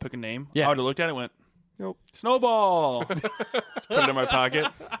fishbowl, pick a name. Yeah. I would have looked at it and went, Nope. Snowball. Just put it in my pocket.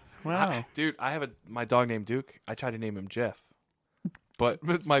 Wow. Dude, I have my dog named Duke. I tried to name him Jeff, but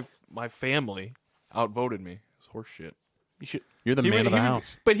my family outvoted me. It was horse shit. You should. You're the man of the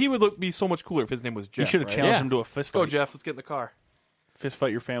house. But he would be so much cooler if his name was Jeff. You should have right? challenged Yeah. him to a fist Let's go, fight. Jeff. Let's get in the car. Fist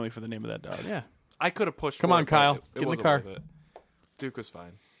fight your family for the name of that dog. Yeah. I could have pushed. Come for on, it, but Kyle. it Get in the wasn't car. worth it. Duke was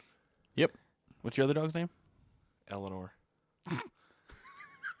fine. Yep. What's your other dog's name? Eleanor.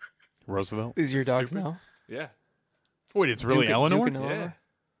 Roosevelt. These are your dogs Stupid. now? Yeah. Wait, it's really Duke- Eleanor? Duke and Yeah. Eleanor?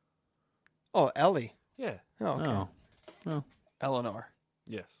 Oh, Ellie. Yeah. Oh, okay. Oh. Eleanor.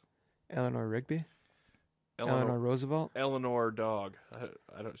 Yes. Eleanor Rigby? Eleanor. Eleanor Roosevelt? Eleanor dog.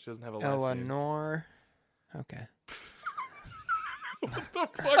 I don't. She doesn't have a last name. Eleanor. Okay.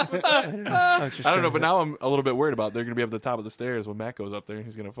 I was just I don't know, trying but to- now I'm a little bit worried about they're going to be up at the top of the stairs when Matt goes up there and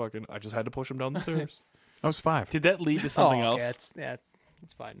he's going to fucking. I just had to push him down the stairs. I was 5. Did that lead to something oh, else? Okay,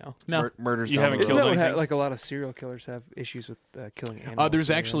 it's fine now. No. Murders. You down haven't the Isn't killed road. that what anything? like a lot of serial killers have issues with killing animals? There's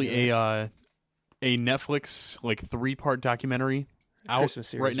and actually everything? a Netflix like 3-part documentary out Christmas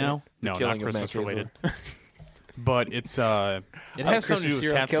series, right now. right? No, Killing not of Matt Christmas related. Kazor. But it's it has something to Christmas do with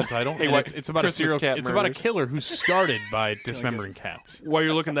serial cats in the killer. title. Hey, and what- it's about Christmas a serial. cat It's about a murders. killer who started by dismembering cats. While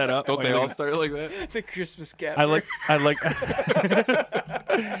you're looking that up, Don't while they you're all looking- start like that? the Christmas cat. I like.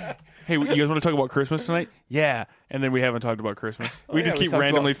 Hey, you guys want to talk about Christmas tonight? Yeah, and then we haven't talked about Christmas. We just keep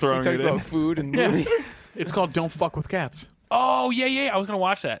randomly throwing we talked it in. about food and Yeah. movies. It's called "Don't Fuck with Cats." Oh yeah. I was gonna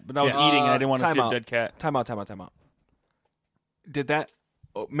watch that, but I was Yeah. eating and I didn't want to Time see a out. dead cat. Time out. Did that?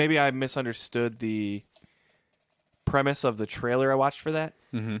 Oh, maybe I misunderstood the premise of the trailer I watched for that.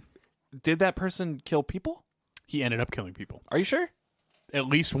 Mm-hmm. Did that person kill people? He ended up killing people. Are you sure? At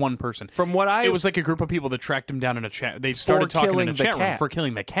least one person. From what I It was like a group of people that tracked him down in a chat. They started talking in killing a the chat room cat. for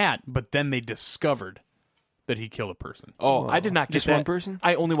killing the cat, but then they discovered that he killed a person. Oh, I did not get Just that. one person?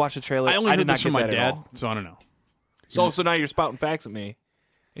 I only watched the trailer. I only did heard not this from get my that at dad, all. so I don't know. So now you're spouting facts at me.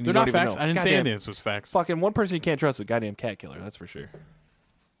 And They're you don't not even facts. know. I didn't say Goddamn- anything. This was facts. Fucking one person you can't trust is a goddamn cat killer. That's for sure.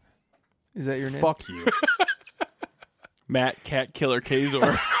 Is that your name? Fuck you. Matt Cat Killer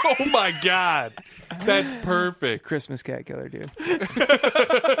Kazor. Oh my god, that's perfect. Christmas cat killer, dude.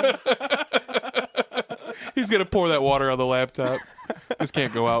 He's gonna pour that water on the laptop. This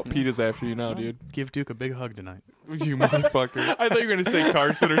can't go out. Pete is after you now, dude. Give Duke a big hug tonight. You motherfucker. I thought you were gonna say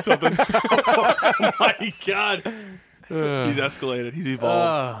Carson or something. Oh my god, he's escalated. He's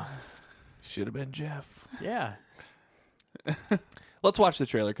evolved. Should have been Jeff. Yeah. Let's watch the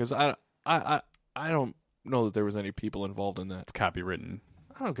trailer because I don't know that there was any people involved in that. It's copywritten.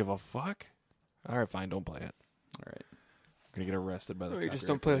 I don't give a fuck. All right, fine. Don't play it. All right. I'm gonna get arrested by the. Or you just copyright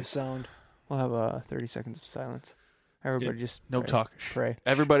don't play the police. sound. We'll have 30 seconds of silence. Everybody just No pray, talk. Pray.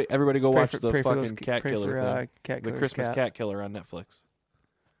 Everybody go Pray watch for- the pray for fucking those- cat pray killer for, thing. cat The killer's Christmas cat. cat killer on Netflix.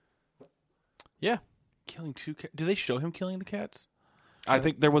 Yeah. Killing 2 cats. Did they show him killing the cats? I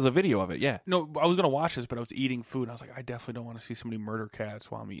think there was a video of it. Yeah. No, I was gonna watch this, but I was eating food. And I was like, I definitely don't want to see somebody murder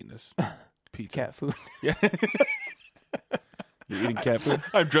cats while I'm eating this pizza. Cat food. Yeah, You're eating cat food.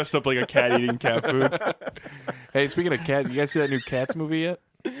 I'm dressed up like a cat eating cat food. Hey, speaking of cat, you guys see that new Cats movie yet?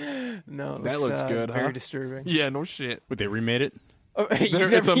 No, That looks good, Very huh? disturbing. Yeah, no shit. But they remade it? Oh, hey, It's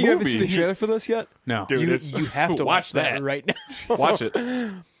a you haven't movie. seen the trailer for this yet? No. Dude, you, it's- you have to watch watch that that. right now. Watch it.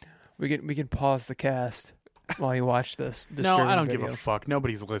 We can pause the cast while you watch this. No, disturbing I don't video. give a fuck.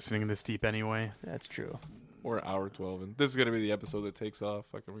 Nobody's listening this deep anyway. That's true. We're at hour 12, and this is gonna be the episode that takes off.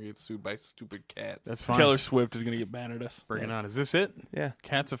 Fucking, we get sued by stupid cats. That's fine. Taylor Swift is gonna get mad at us. Bring it on. Is this it? Yeah,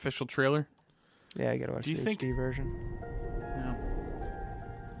 Cat's official trailer? yeah. I gotta watch Do you the think- HD version. No.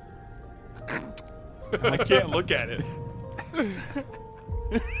 I can't look at it.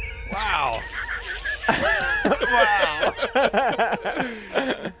 Wow.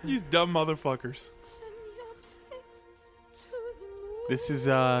 These dumb motherfuckers. This is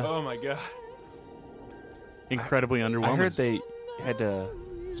Oh my god. incredibly underwhelming. I heard they had to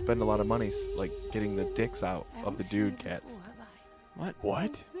spend a lot of money, like getting the dicks out of the dude cats.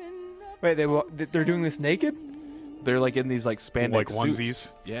 What? Wait, they're doing this naked? They're like in these like spandex Like suits.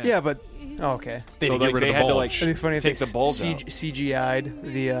 onesies? Yeah. Yeah, but oh, okay. They So, had to like, get rid they of the had to, bulge. like, It'd be funny if Take they the bulge CGI'd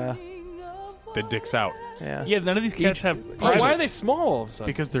the the dick's out. yeah. Yeah, none of these cats have. Oh, why are they small all of a sudden?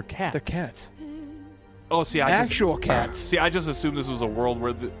 Because they're cats. They're cats. Oh, see, I just Actual cats. see. I just assumed this was a world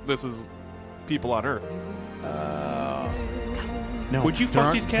where this is people on Earth. No. Would you there fuck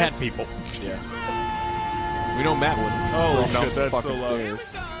aren't these cats? Cat people. Yeah. We know Matt would. Holy Just throw him shit, down that's some fucking so loud.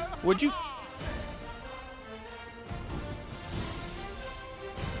 stairs. Would you?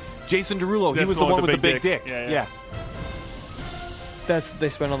 Jason Derulo. He That's was the the one one with the big dick. Yeah. They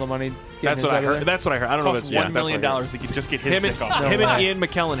spent all the money. getting That's his what I out of heard. there? That's what I heard. I don't know if Cost it's $1 million to just get his Him dick off. and way. Ian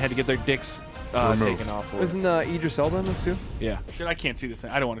McKellen had to get their dicks Removed. taken off. Isn't Idris Elba in this too? Yeah. Shit, I can't see this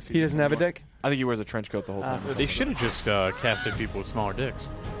thing. I don't want to see. He this doesn't have a anymore. dick. I think he wears a trench coat the whole time. They should have just casted people with smaller dicks.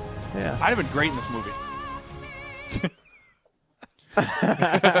 Yeah. I'd have been great in this movie.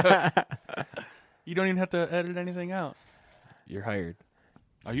 You don't even have to edit anything out. You're hired.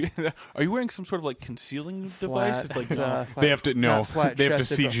 Are you wearing some sort of like concealing device? It's like flat, They have to not flat They have to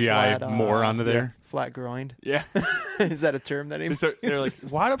chested, but CGI flat, more onto there. Flat groined. yeah. Is that a term that They're like,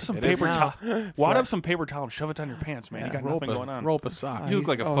 wad up some It is paper now. towel. Wad up some paper towel and shove it down your pants, man. You got Roll nothing going on. Roll up a sock. You look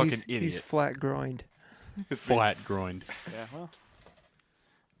like a fucking He's idiot. flat groined. Flat groined. Yeah, well,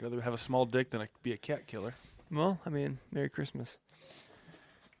 I'd rather have a small dick than be a cat killer. Well, I mean, Merry Christmas.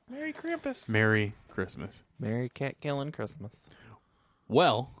 Merry Krampus. Merry Christmas. Merry cat killing Christmas.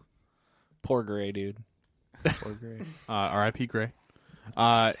 Well, Poor Gray, dude. Poor Gray. R.I.P. Gray.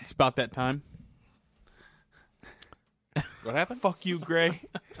 It's about that time. What happened? Fuck you, Gray.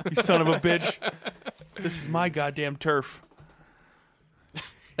 You son of a bitch. This is my goddamn turf.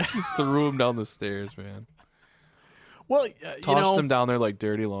 Just threw him down the stairs, man. Well, Tossed him down there like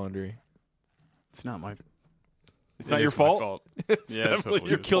dirty laundry. It's not my. It's not your fault. It's Yeah, definitely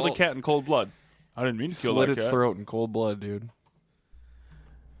totally You is. killed a cat in cold blood. I didn't mean to kill Slit that its cat. throat in cold blood, dude.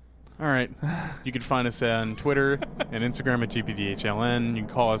 All right. You can find us on Twitter and Instagram at GPDHLN. You can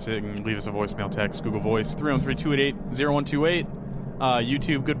call us and leave us a voicemail text, Google Voice, 313-288-0128.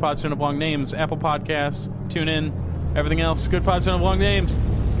 YouTube, Good Pods Don't Have Long Names, Apple Podcasts, TuneIn, everything else, Good Pods Don't Have Long Names.